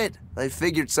sweat it. I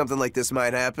figured something like this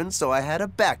might happen, so I had a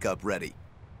backup ready.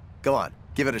 Go on,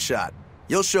 give it a shot.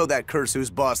 You'll show that curse who's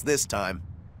boss this time.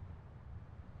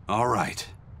 All right,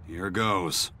 here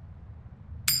goes.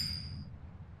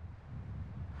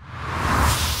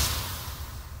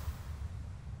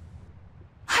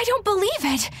 I don't believe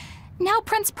it! Now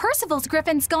Prince Percival's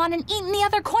griffin's gone and eaten the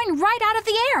other coin right out of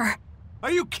the air!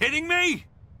 Are you kidding me?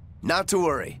 Not to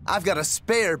worry, I've got a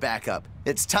spare backup.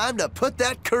 It's time to put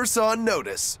that curse on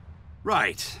notice.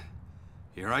 Right.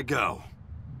 Here I go.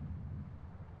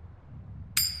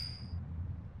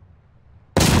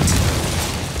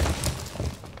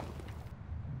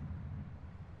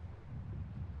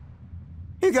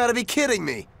 You gotta be kidding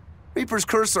me. Reaper's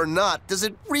curse or not, does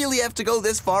it really have to go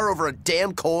this far over a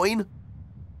damn coin?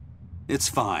 It's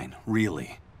fine,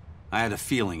 really. I had a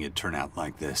feeling it'd turn out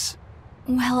like this.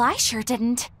 Well, I sure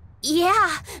didn't.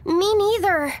 Yeah, me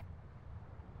neither.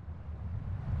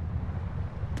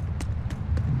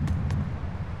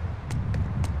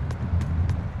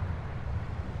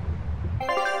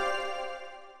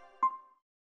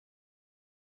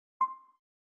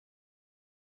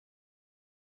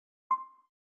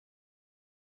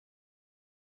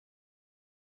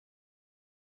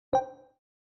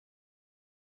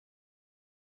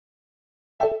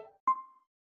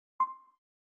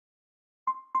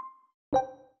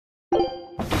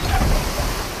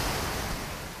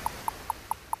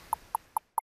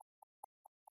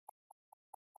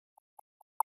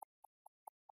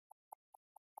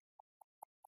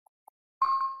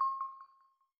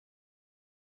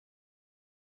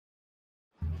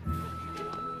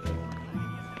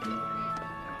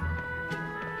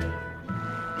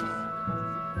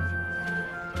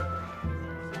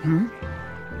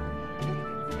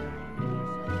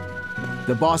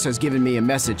 The boss has given me a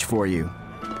message for you.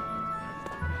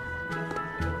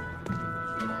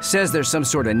 Says there's some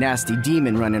sort of nasty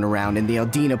demon running around in the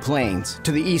Eldina Plains,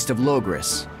 to the east of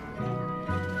Logris.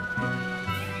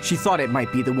 She thought it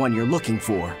might be the one you're looking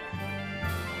for.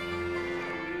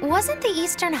 Wasn't the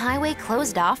Eastern Highway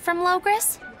closed off from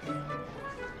Logris?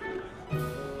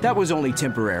 That was only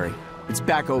temporary. It's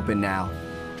back open now.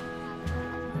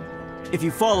 If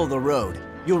you follow the road,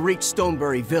 you'll reach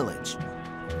Stonebury Village.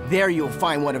 There you'll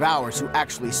find one of ours who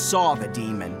actually saw the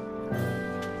demon.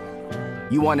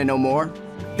 You want to know more?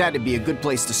 That'd be a good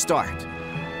place to start.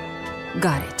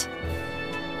 Got it.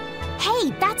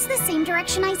 Hey, that's the same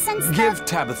direction I sensed the... Give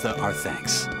Tabitha our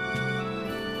thanks.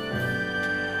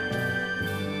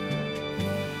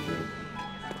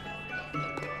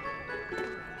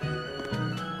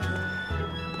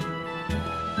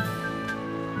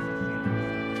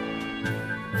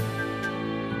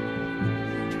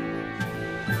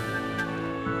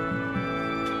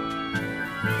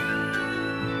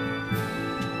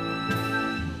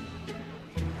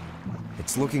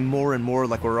 It's looking more and more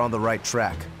like we're on the right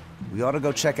track. We ought to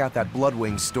go check out that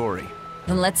Bloodwing story.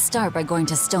 Then let's start by going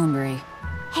to Stonebury.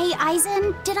 Hey,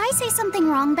 Eisen, did I say something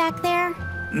wrong back there?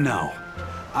 No.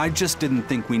 I just didn't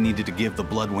think we needed to give the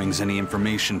Bloodwings any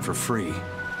information for free.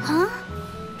 Huh?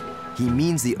 He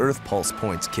means the Earth Pulse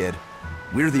points, kid.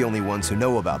 We're the only ones who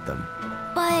know about them.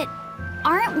 But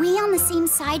aren't we on the same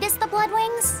side as the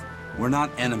Bloodwings? We're not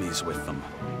enemies with them.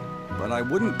 But I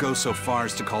wouldn't go so far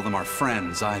as to call them our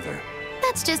friends either.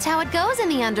 That's just how it goes in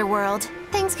the underworld.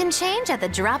 Things can change at the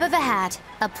drop of a hat.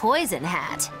 A poison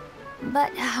hat.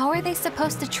 But how are they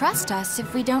supposed to trust us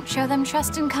if we don't show them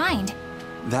trust in kind?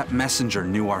 That messenger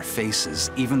knew our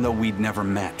faces, even though we'd never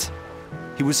met.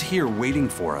 He was here waiting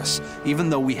for us, even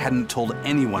though we hadn't told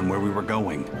anyone where we were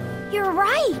going. You're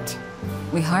right.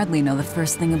 We hardly know the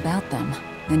first thing about them,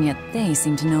 and yet they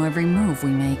seem to know every move we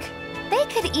make. They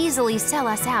could easily sell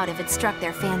us out if it struck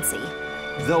their fancy.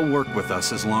 They'll work with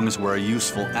us as long as we're a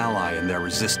useful ally in their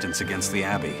resistance against the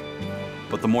Abbey.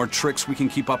 But the more tricks we can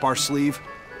keep up our sleeve,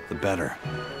 the better.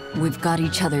 We've got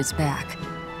each other's back,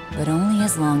 but only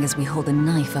as long as we hold a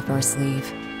knife up our sleeve.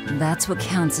 That's what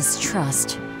counts as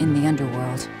trust in the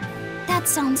underworld. That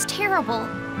sounds terrible.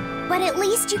 But at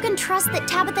least you can trust that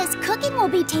Tabitha's cooking will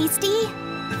be tasty.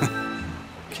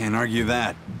 Can't argue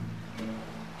that.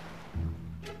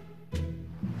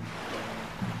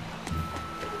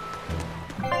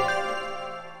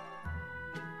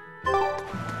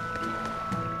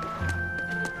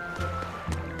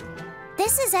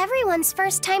 This is everyone's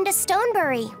first time to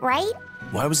Stonebury, right?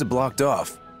 Why was it blocked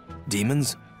off?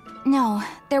 Demons? No,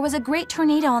 there was a great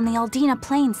tornado on the Eldina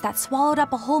Plains that swallowed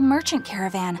up a whole merchant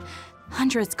caravan.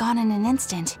 Hundreds gone in an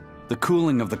instant. The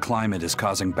cooling of the climate is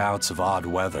causing bouts of odd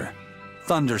weather.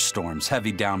 Thunderstorms,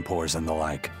 heavy downpours, and the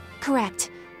like.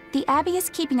 Correct. The Abbey is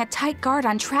keeping a tight guard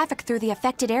on traffic through the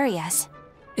affected areas.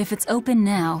 If it's open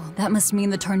now, that must mean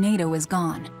the tornado is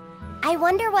gone. I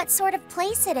wonder what sort of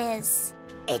place it is.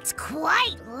 It's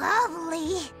quite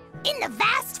lovely. In the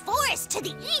vast forest to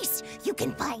the east, you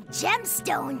can find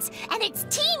gemstones, and it's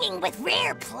teeming with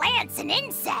rare plants and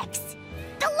insects.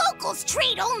 The locals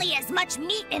trade only as much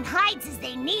meat and hides as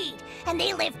they need, and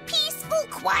they live peaceful,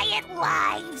 quiet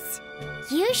lives.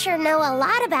 You sure know a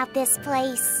lot about this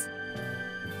place.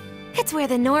 It's where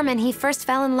the Norman he first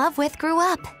fell in love with grew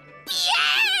up.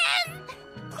 Yeah!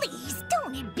 Please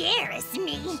don't embarrass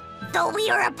me. Though we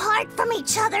are apart from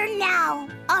each other now,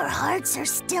 our hearts are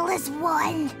still as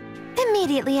one.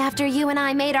 Immediately after you and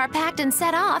I made our pact and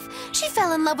set off, she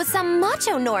fell in love with some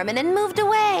macho Norman and moved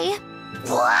away.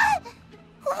 What?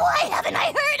 Why haven't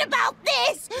I heard about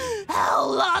this? How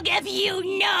long have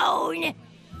you known?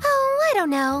 Oh, I don't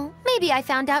know. Maybe I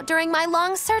found out during my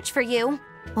long search for you.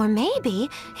 Or maybe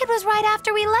it was right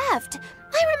after we left.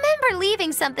 I remember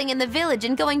leaving something in the village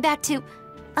and going back to...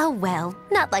 Oh well,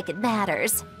 not like it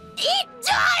matters. It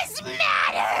does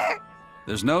matter!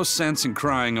 There's no sense in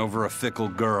crying over a fickle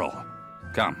girl.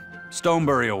 Come,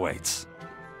 Stonebury awaits.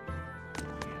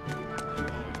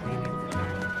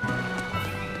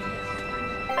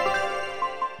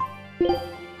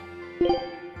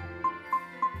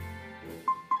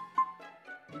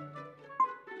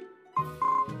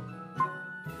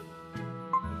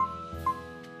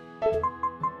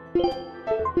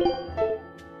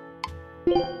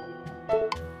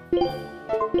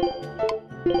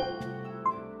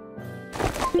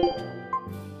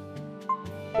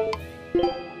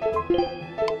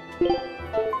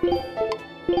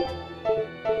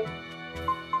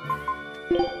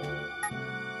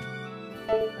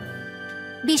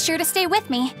 Be sure to stay with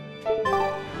me.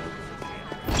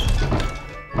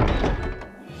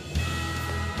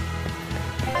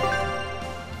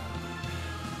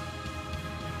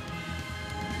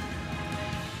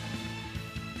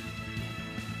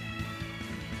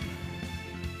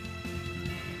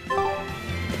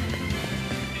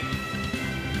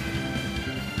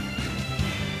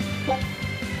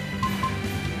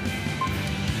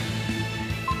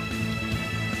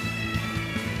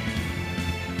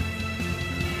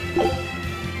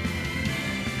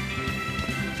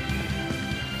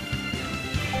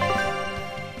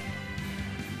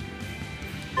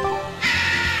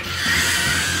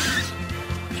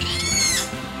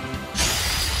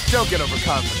 Don't get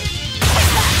overconfident.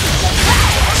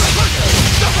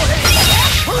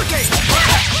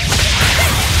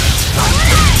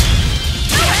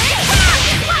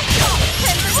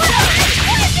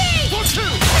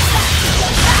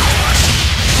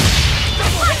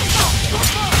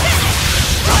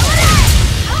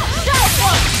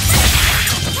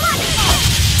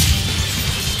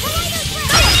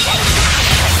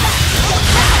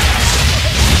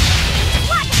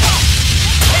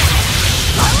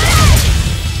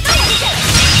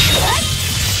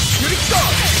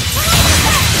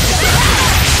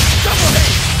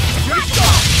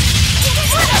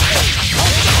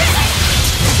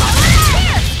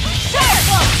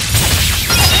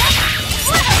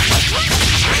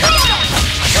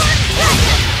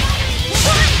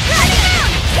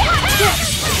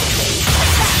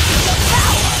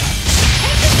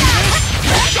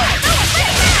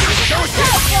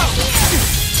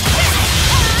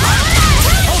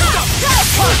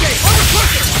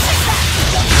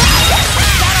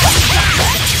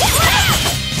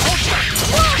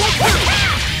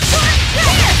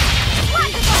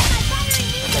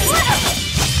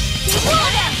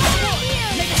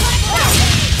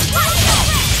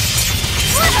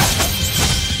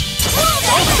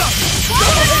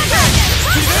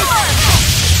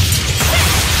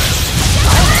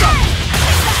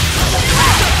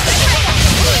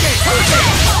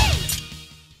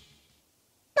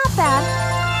 Not bad.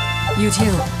 You too.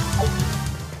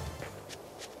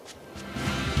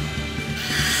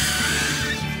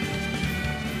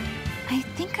 I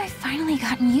think I've finally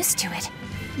gotten used to it.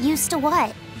 Used to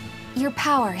what? Your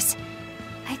powers.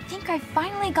 I think I've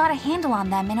finally got a handle on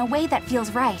them in a way that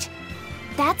feels right.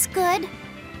 That's good.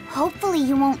 Hopefully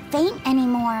you won't faint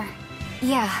anymore.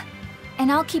 Yeah,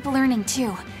 and I'll keep learning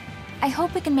too. I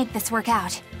hope we can make this work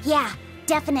out. Yeah,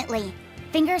 definitely.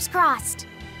 Fingers crossed.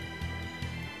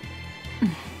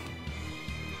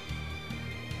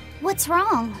 What's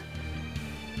wrong?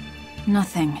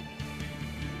 Nothing.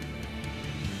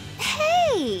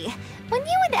 Hey! When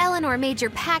you and Eleanor made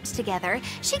your pact together,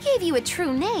 she gave you a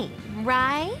true name,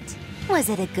 right? Was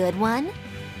it a good one?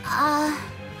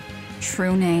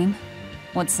 True name?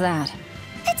 What's that?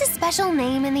 It's a special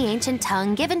name in the ancient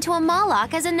tongue given to a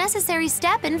Moloch as a necessary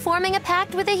step in forming a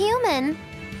pact with a human.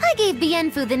 I gave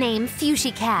Bienfu the name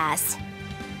Fushicas.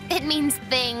 It means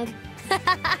thing.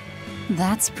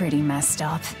 That's pretty messed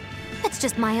up. It's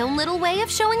just my own little way of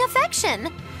showing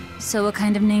affection. So what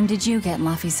kind of name did you get,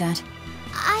 Laphicet?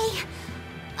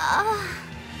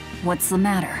 What's the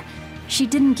matter? She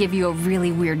didn't give you a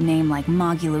really weird name like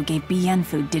Magulu gave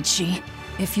Bienfu, did she?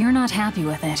 If you're not happy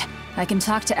with it, I can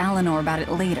talk to Eleanor about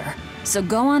it later. So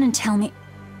go on and tell me—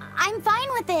 I'm fine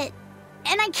with it.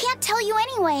 And I can't tell you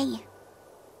anyway.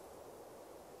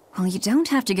 Well, you don't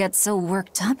have to get so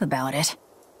worked up about it.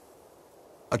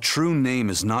 A true name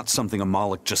is not something a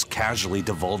Moloch just casually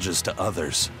divulges to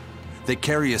others. They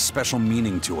carry a special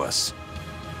meaning to us.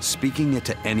 Speaking it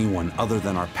to anyone other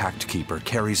than our Pact Keeper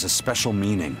carries a special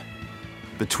meaning.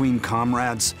 Between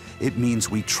comrades, it means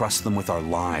we trust them with our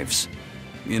lives.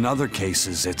 In other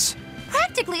cases, it's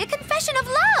Practically a confession of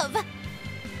love!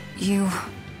 You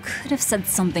could have said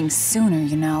something sooner,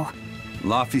 you know.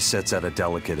 Laphicet's at a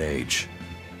delicate age.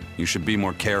 You should be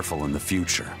more careful in the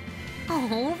future.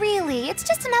 Oh, really? It's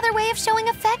just another way of showing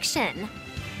affection.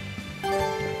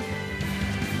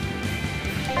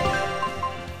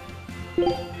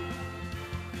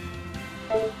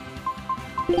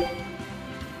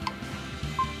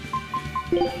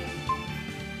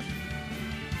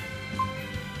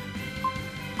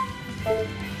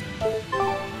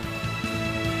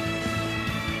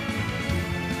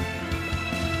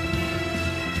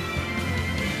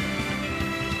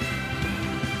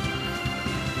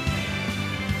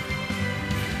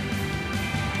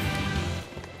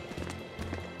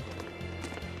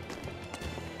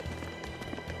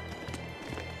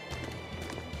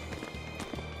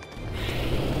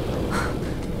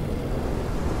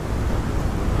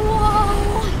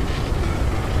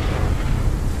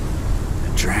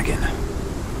 Dragon.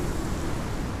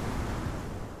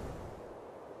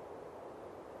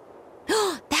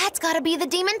 That's gotta be the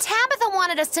demon Tabitha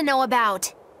wanted us to know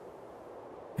about.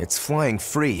 It's flying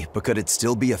free, but could it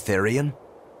still be a Therion?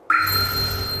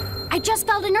 I just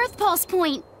felt an Earth Pulse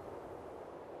point.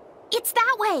 It's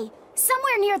that way,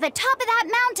 somewhere near the top of that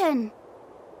mountain.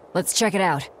 Let's check it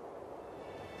out.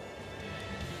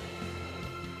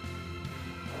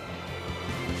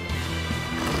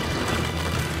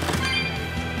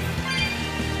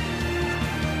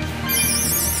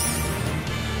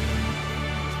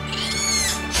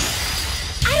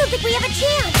 I don't think we have a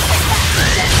chance.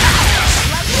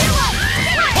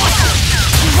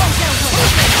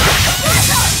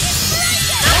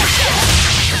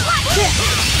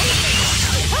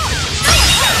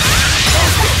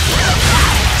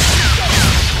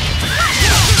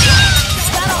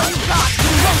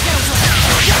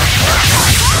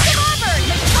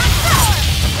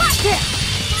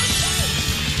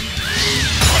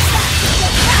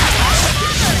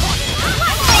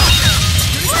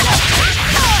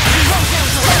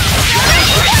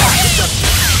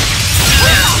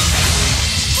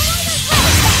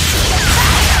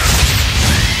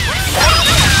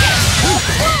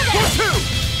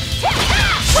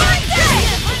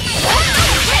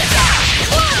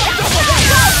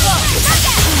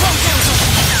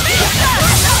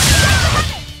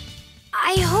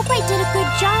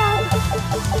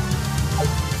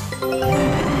 I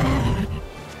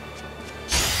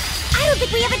don't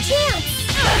think we have a chance!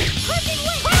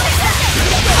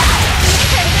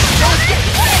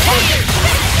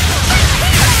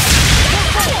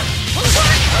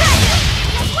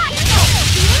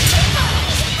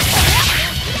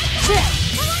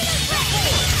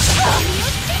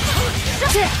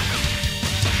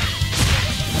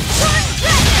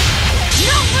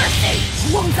 No mercy!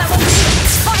 Won't that one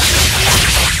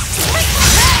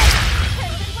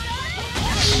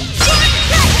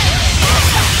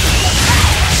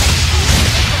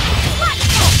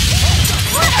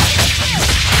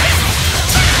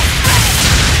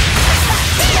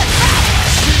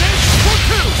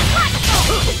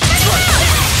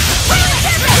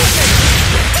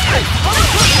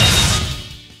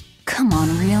Come on,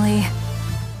 really?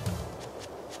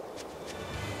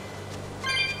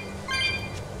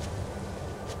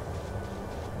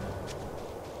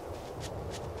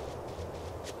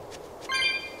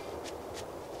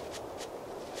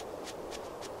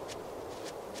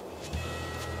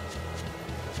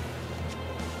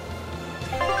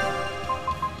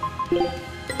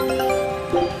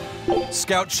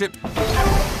 Scout ship.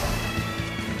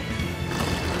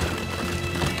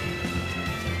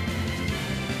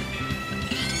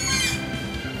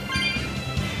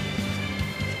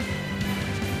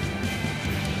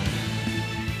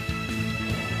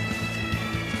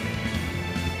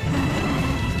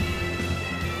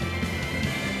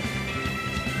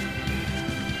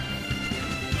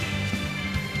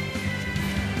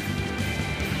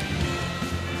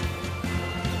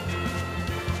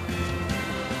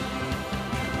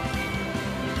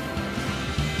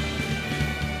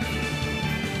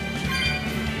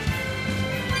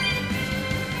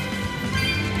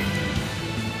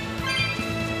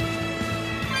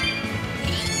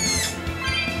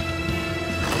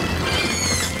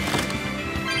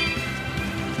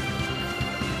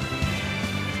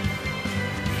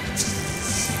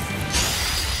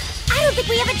 I don't think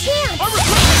we have a chance!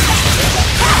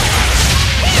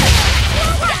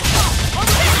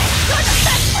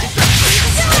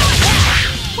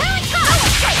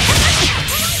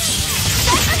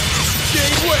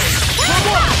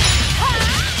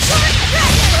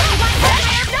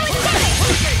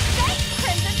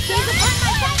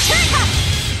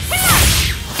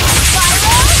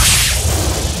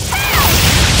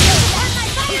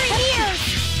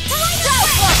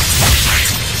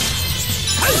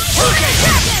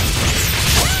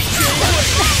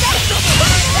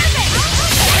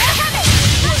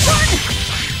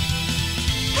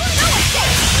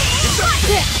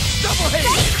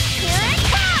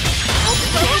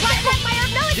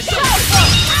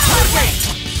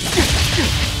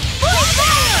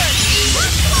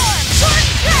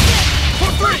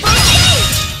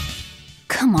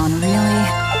 Come on, really?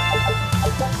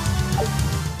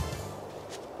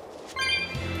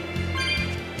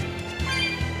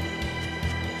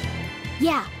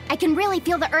 Yeah, I can really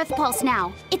feel the Earth pulse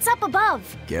now. It's up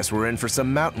above. Guess we're in for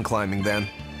some mountain climbing then.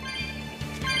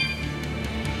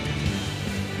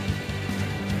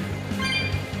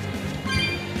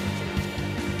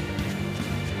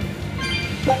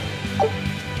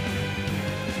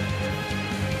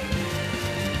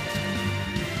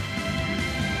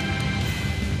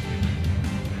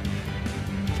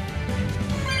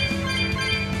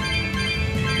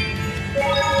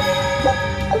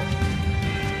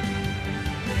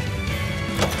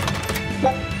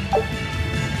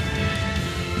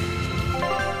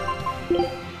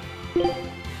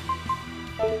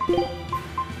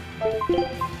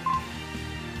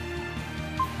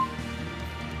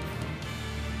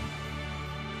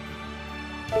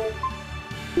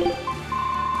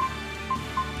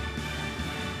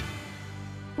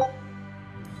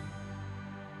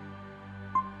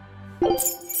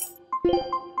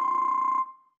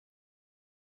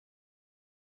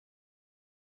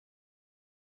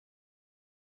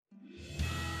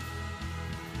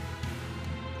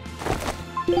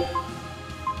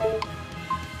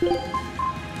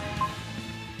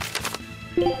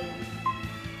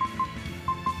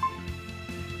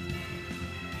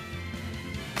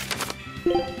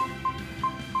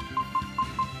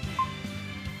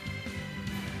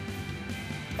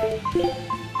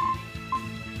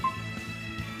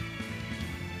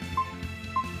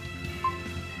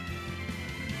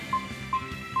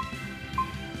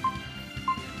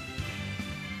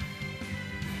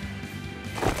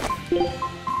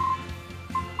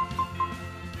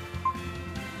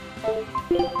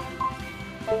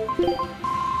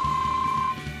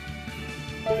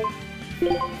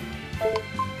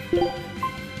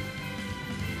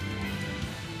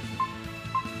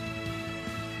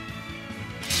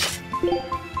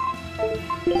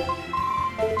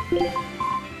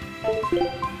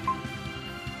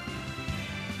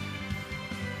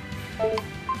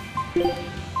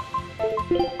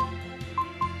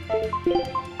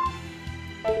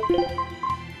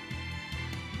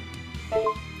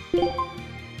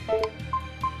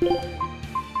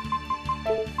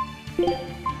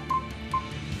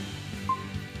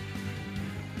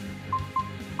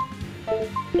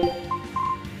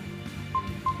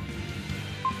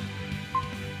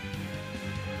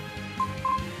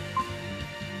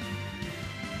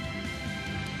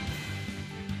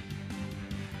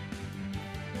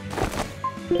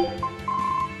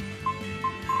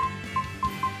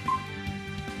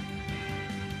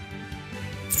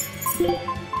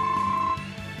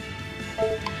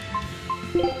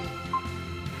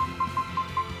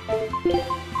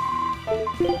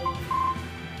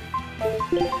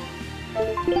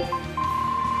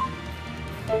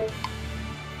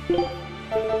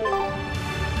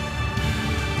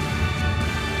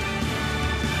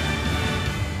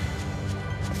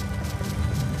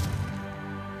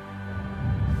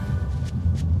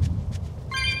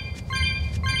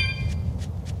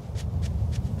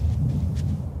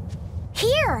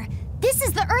 Here! This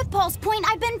is the Earth Pulse point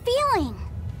I've been feeling!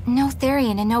 No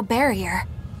Therion and no barrier.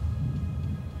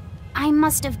 I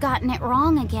must have gotten it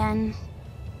wrong again.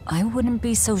 I wouldn't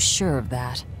be so sure of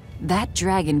that. That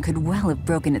dragon could well have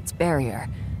broken its barrier.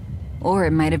 Or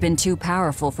it might have been too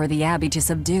powerful for the Abbey to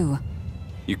subdue.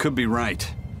 You could be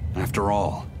right. After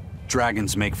all,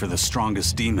 dragons make for the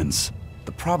strongest demons.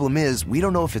 The problem is, we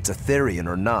don't know if it's a Therion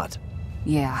or not.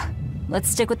 Yeah. Let's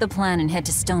stick with the plan and head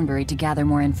to Stonebury to gather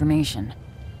more information.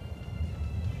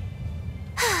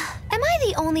 Am I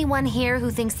the only one here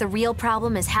who thinks the real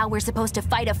problem is how we're supposed to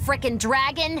fight a frickin'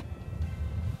 dragon?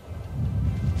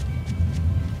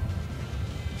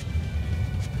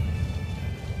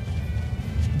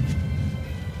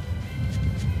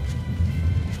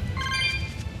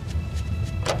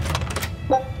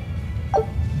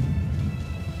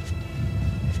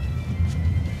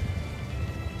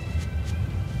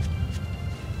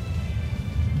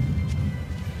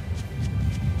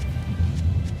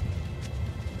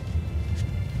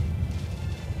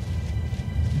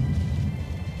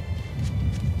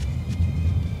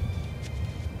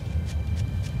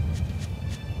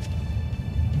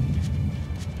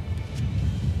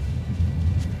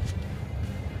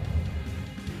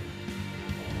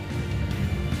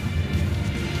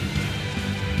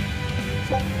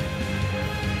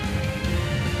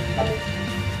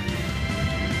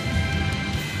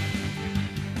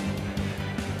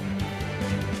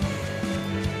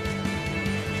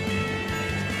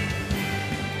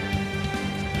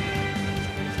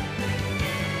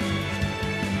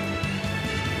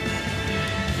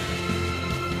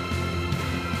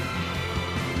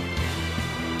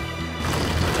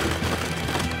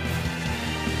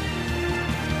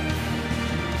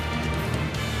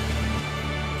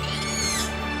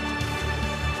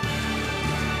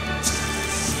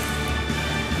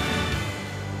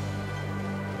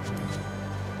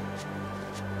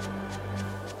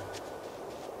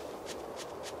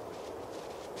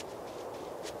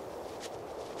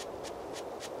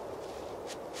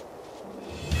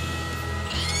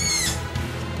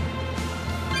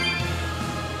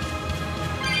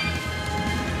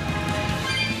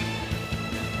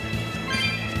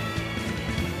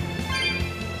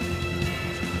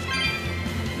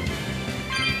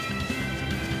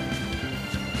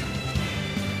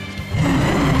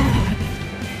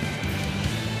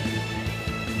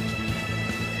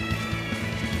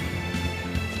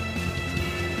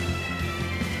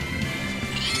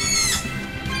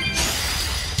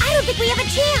 I don't think we have a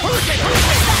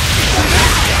chance!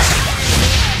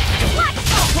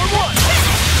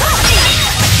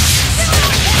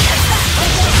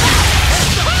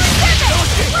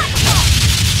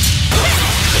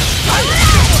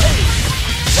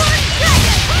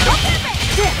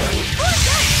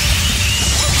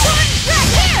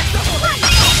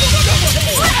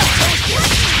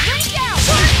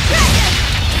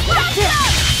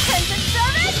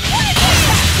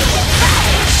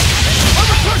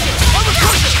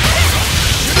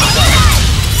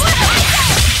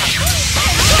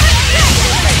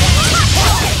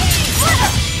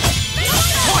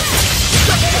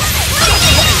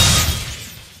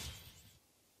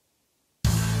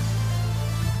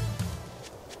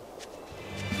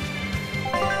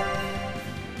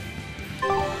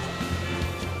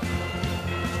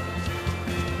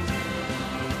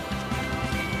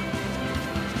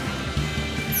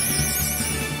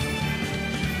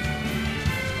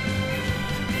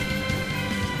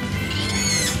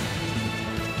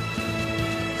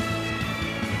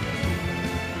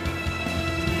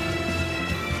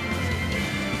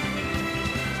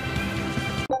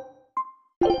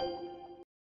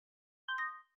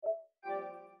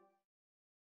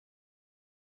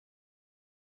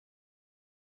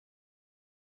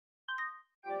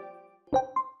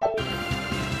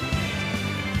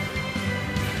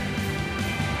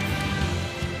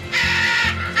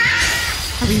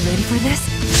 we ready for this?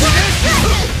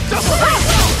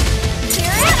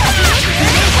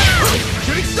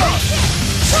 Shooting star!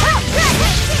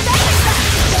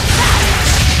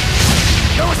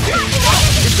 No escape!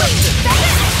 Reception!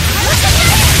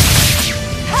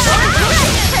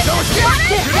 No escape!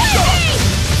 Shooting star!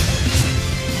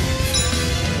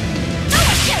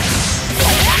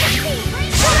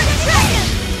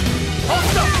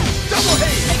 Hold up! Double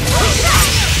haze!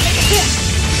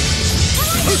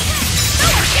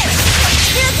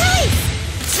 Here, please!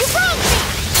 You wronged me!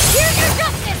 Here's your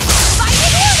justice! Fight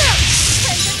it order!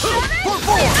 Pull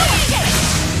forward!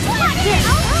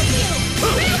 I'll help you!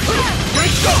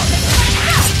 Great shot!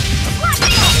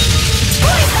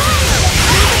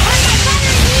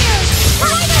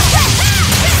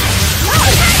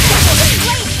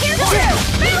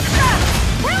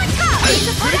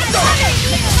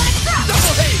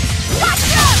 Double haze!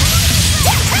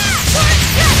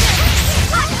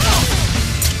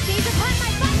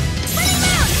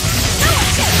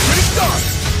 Great start!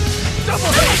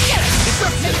 Double haze!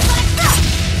 Deception!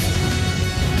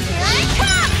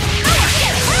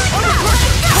 Under pressure!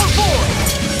 Pull forward!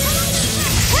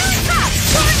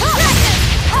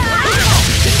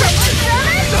 Deception!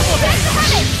 Double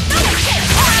haze!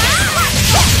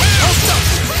 Hold up!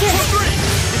 2-3!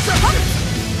 Deception!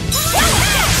 Double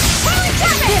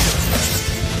haze! No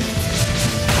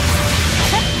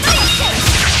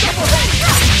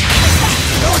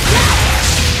escape!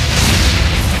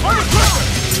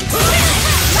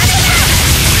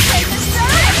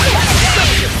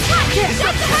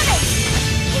 Under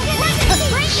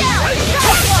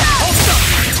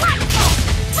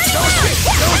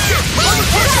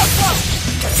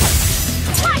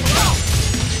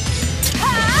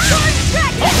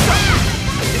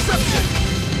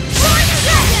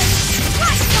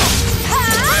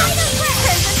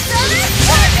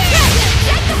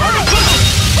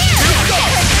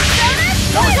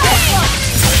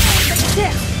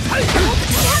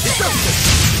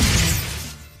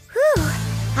Whew,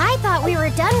 I thought we were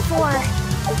done for.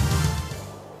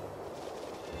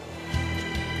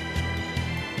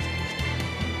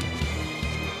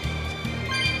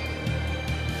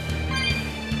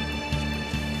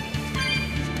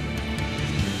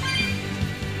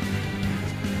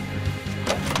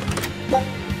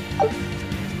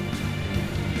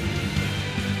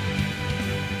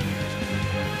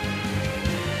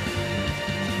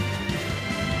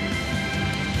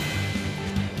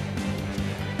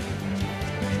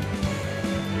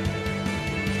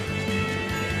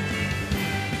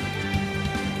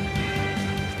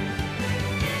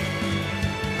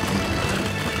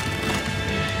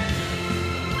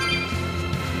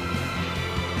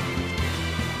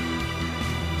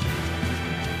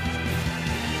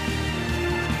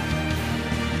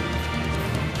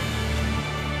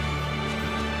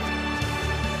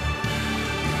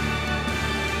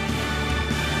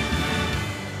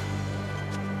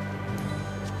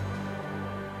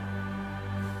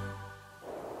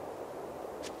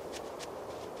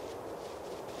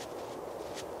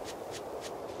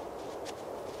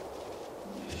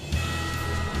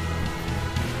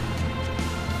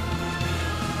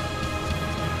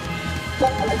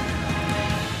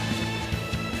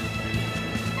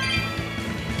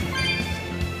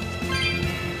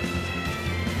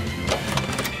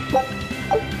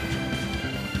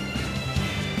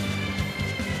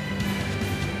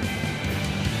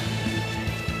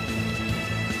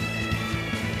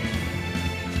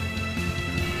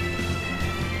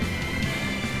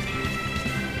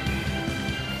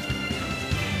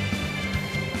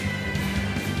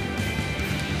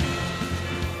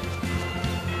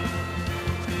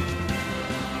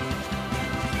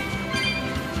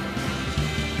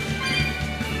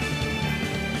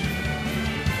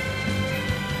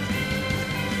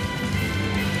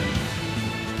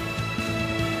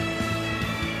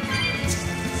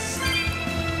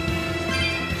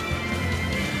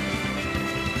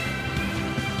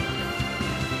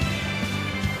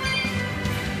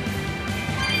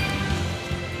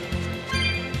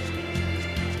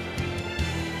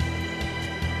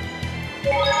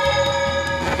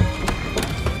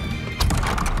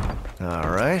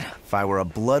 Alright, if I were a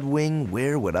Bloodwing,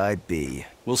 where would I be?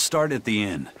 We'll start at the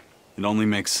inn. It only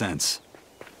makes sense.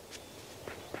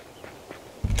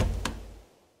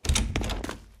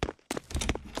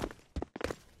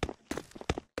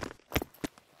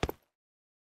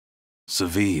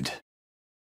 Savid.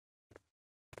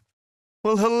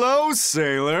 Well, hello,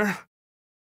 sailor.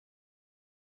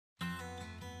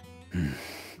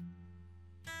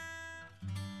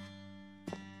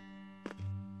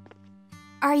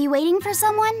 Are you waiting for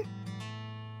someone?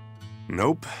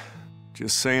 Nope.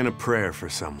 Just saying a prayer for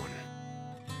someone.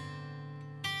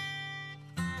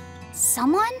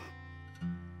 Someone?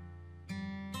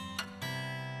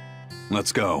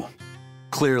 Let's go.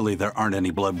 Clearly there aren't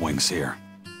any Bloodwings here.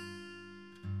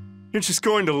 You're just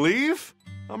going to leave?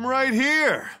 I'm right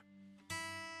here.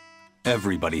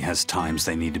 Everybody has times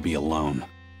they need to be alone.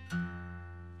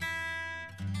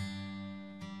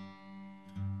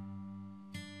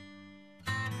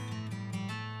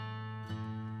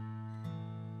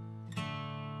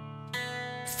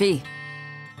 Fee.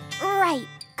 Right.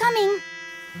 Coming.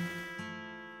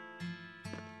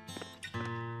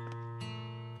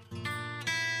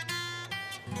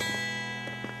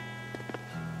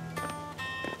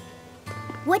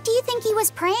 What do you think he was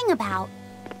praying about?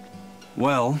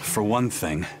 Well, for one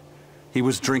thing, he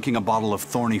was drinking a bottle of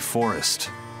thorny forest.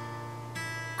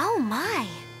 Oh my!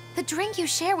 The drink you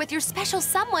share with your special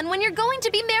someone when you're going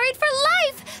to be married for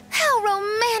life! How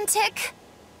romantic!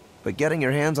 But getting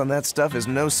your hands on that stuff is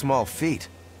no small feat.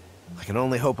 I can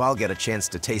only hope I'll get a chance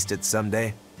to taste it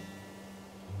someday.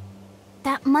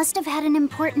 That must have had an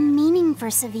important meaning for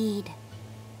Savid.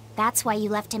 That's why you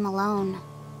left him alone.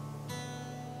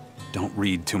 Don't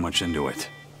read too much into it.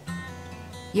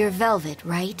 You're Velvet,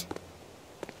 right?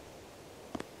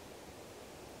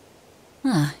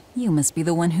 Huh, you must be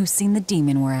the one who's seen the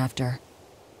demon we're after.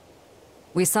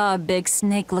 We saw a big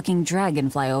snake-looking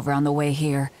dragon fly over on the way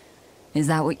here. Is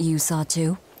that what you saw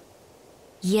too?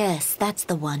 Yes, that's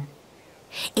the one.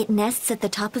 It nests at the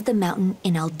top of the mountain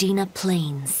in Aldina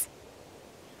Plains.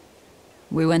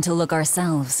 We went to look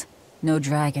ourselves. No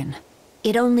dragon.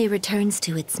 It only returns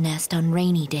to its nest on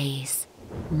rainy days.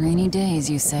 Rainy days,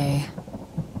 you say?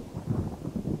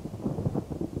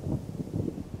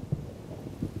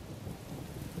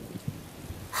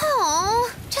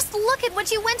 Oh, just look at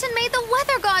what you went and made the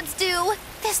weather gods do!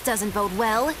 This doesn't bode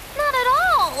well. Not at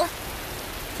all!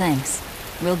 Thanks.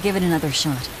 We'll give it another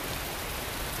shot.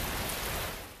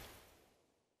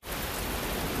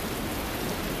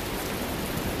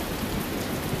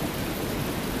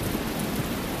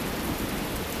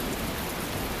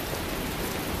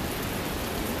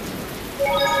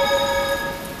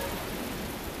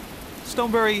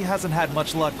 Stonebury hasn't had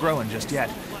much luck growing just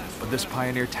yet, but this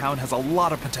pioneer town has a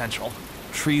lot of potential.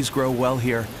 Trees grow well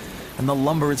here, and the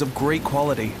lumber is of great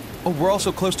quality. Oh, we're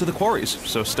also close to the quarries,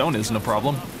 so stone isn't a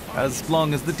problem. As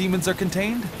long as the demons are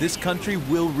contained, this country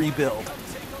will rebuild.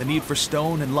 The need for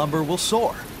stone and lumber will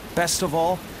soar. Best of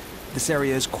all, this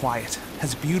area is quiet,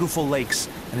 has beautiful lakes,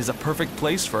 and is a perfect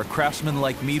place for a craftsman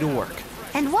like me to work.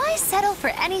 And why settle for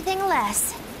anything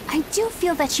less? I do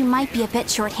feel that you might be a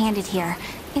bit short-handed here.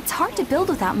 It's hard to build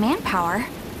without manpower.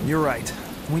 You're right.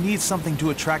 We need something to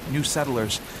attract new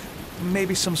settlers.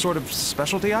 Maybe some sort of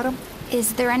specialty item?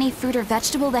 Is there any fruit or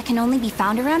vegetable that can only be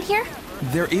found around here?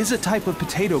 There is a type of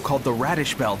potato called the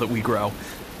radish bell that we grow,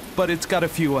 but it's got a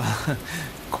few,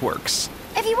 quirks.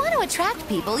 If you want to attract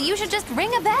people, you should just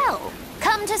ring a bell.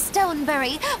 Come to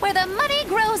Stonebury, where the money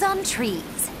grows on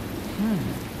trees.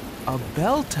 A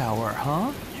bell tower,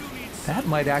 huh? That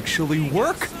might actually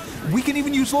work. We can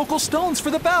even use local stones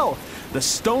for the bell. The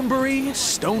Stonebury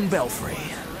Stone Belfry.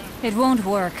 It won't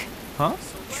work. Huh?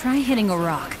 Try hitting a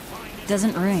rock.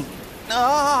 Doesn't ring.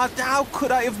 Ah, how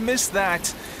could I have missed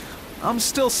that? I'm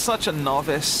still such a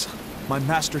novice. My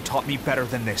master taught me better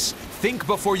than this. Think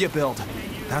before you build.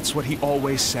 That's what he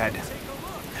always said.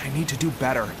 I need to do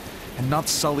better and not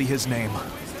sully his name.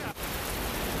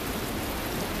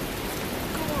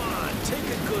 Come on, take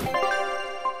a good...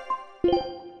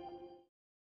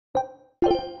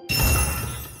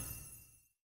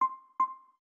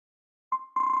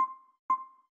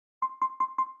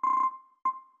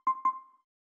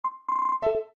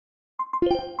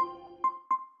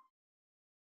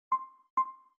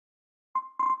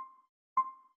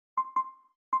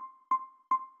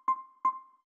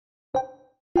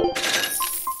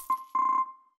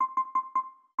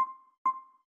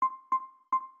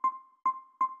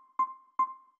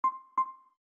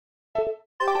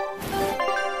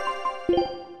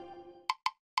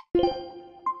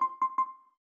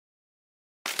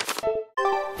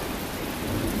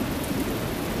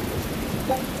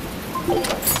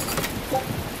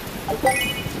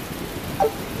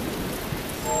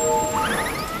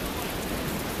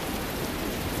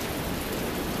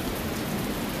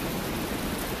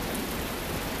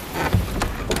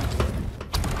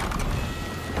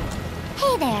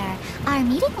 Hey there. Our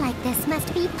meeting like this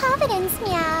must be Providence,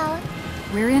 meow.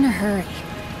 We're in a hurry.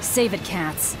 Save it,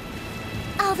 cats.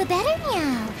 All the better,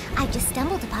 meow. I've just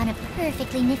stumbled upon a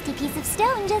perfectly nifty piece of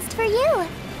stone just for you.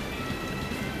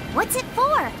 What's it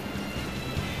for?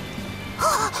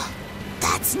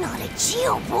 That's not a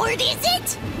geoboard, is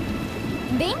it?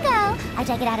 Bingo! I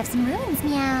dug it out of some ruins,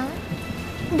 meow.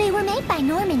 They were made by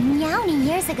Norman Meowny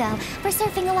years ago for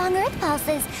surfing along Earth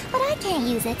pulses, but I can't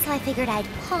use it, so I figured I'd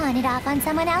pawn it off on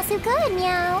someone else who could,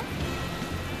 meow.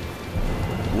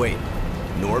 Wait,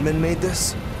 Norman made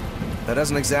this? That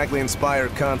doesn't exactly inspire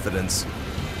confidence.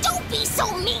 Don't be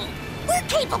so mean! We're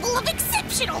capable of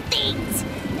exceptional things!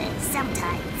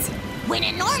 Sometimes. When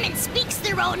a Norman speaks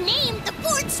their own name, the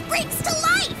board springs to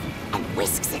life and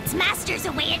whisks its masters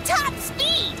away at top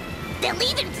speed. They'll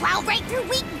even plow right through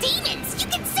weak demons. You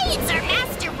can say it's our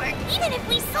masterwork, even if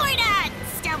we sorta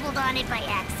stumbled on it by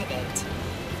accident.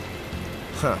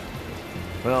 Huh.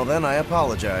 Well, then I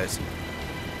apologize.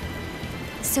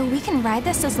 So we can ride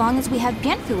this as long as we have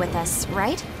Bienfu with us,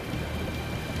 right?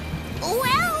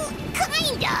 Well,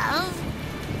 kind of.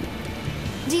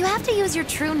 Do you have to use your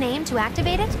true name to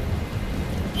activate it?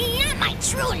 Not my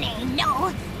true name,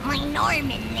 no. My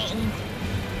Norman name.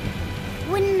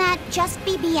 Wouldn't that just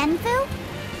be Bienfu?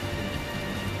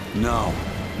 No.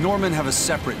 Norman have a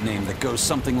separate name that goes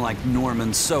something like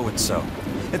Norman so-and-so.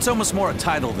 It's almost more a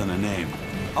title than a name.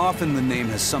 Often the name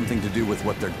has something to do with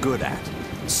what they're good at.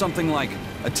 Something like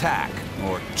attack,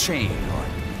 or chain, or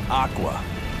aqua.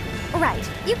 Right.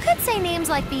 You could say names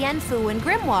like Bienfu and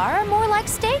Grimoire are more like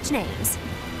stage names.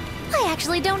 I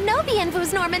actually don't know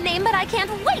Bienfu's Norman name, but I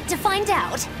can't wait to find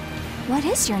out. What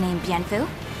is your name, Bienfu?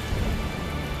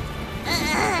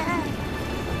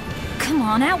 Come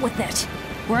on, out with it.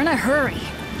 We're in a hurry.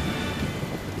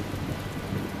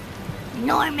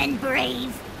 Norman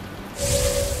Brave.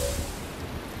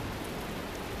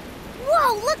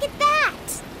 Whoa, look at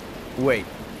that! Wait,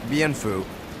 Bienfu.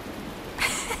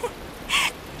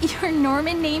 Your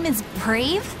Norman name is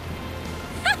Brave?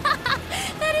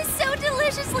 That is so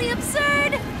deliciously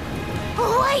absurd!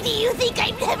 Why do you think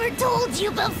I've never told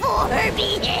you before,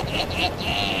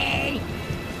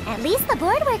 At least the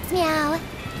board works, meow.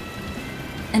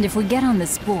 And if we get on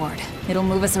this board, it'll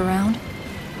move us around?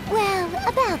 Well,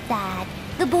 about that.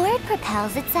 The board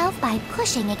propels itself by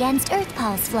pushing against Earth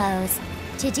pulse flows.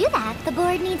 To do that, the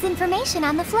board needs information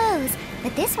on the flows,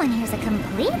 but this one here's a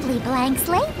completely blank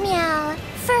slate, meow.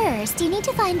 First, you need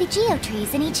to find the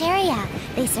geotrees in each area.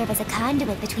 They serve as a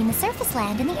conduit between the surface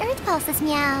land and the Earth pulses,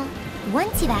 meow.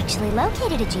 Once you've actually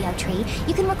located a geotree,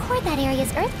 you can record that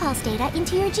area's Earth pulse data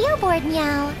into your geoboard,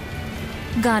 meow.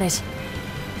 Got it.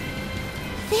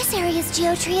 This area's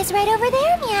geotree is right over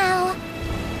there, meow.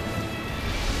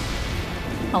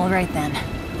 All right then.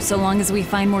 So long as we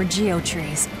find more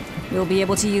geotrees, we'll be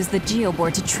able to use the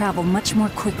geoboard to travel much more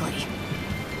quickly.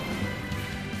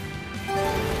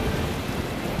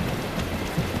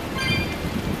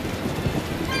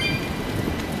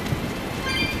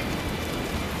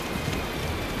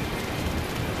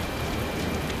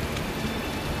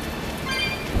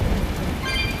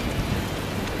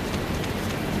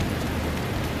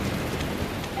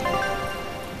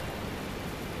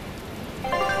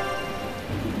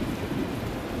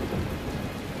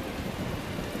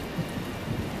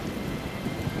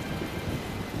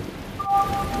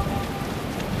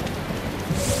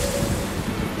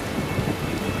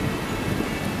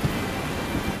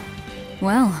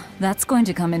 Well, that's going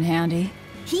to come in handy.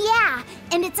 Yeah,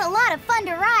 and it's a lot of fun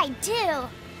to ride, too.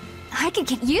 I could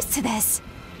get used to this.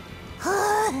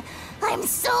 I'm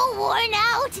so worn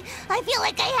out. I feel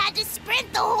like I had to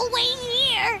sprint the whole way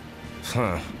here.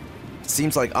 Huh.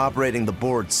 Seems like operating the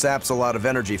board saps a lot of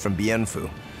energy from Bienfu.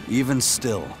 Even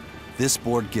still, this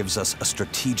board gives us a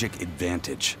strategic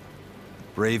advantage.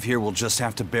 Brave here will just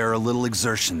have to bear a little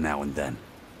exertion now and then.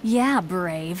 Yeah,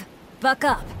 Brave. Buck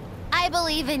up. I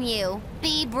believe in you.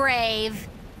 Be brave.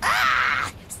 Ah!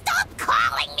 Stop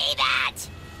calling me that!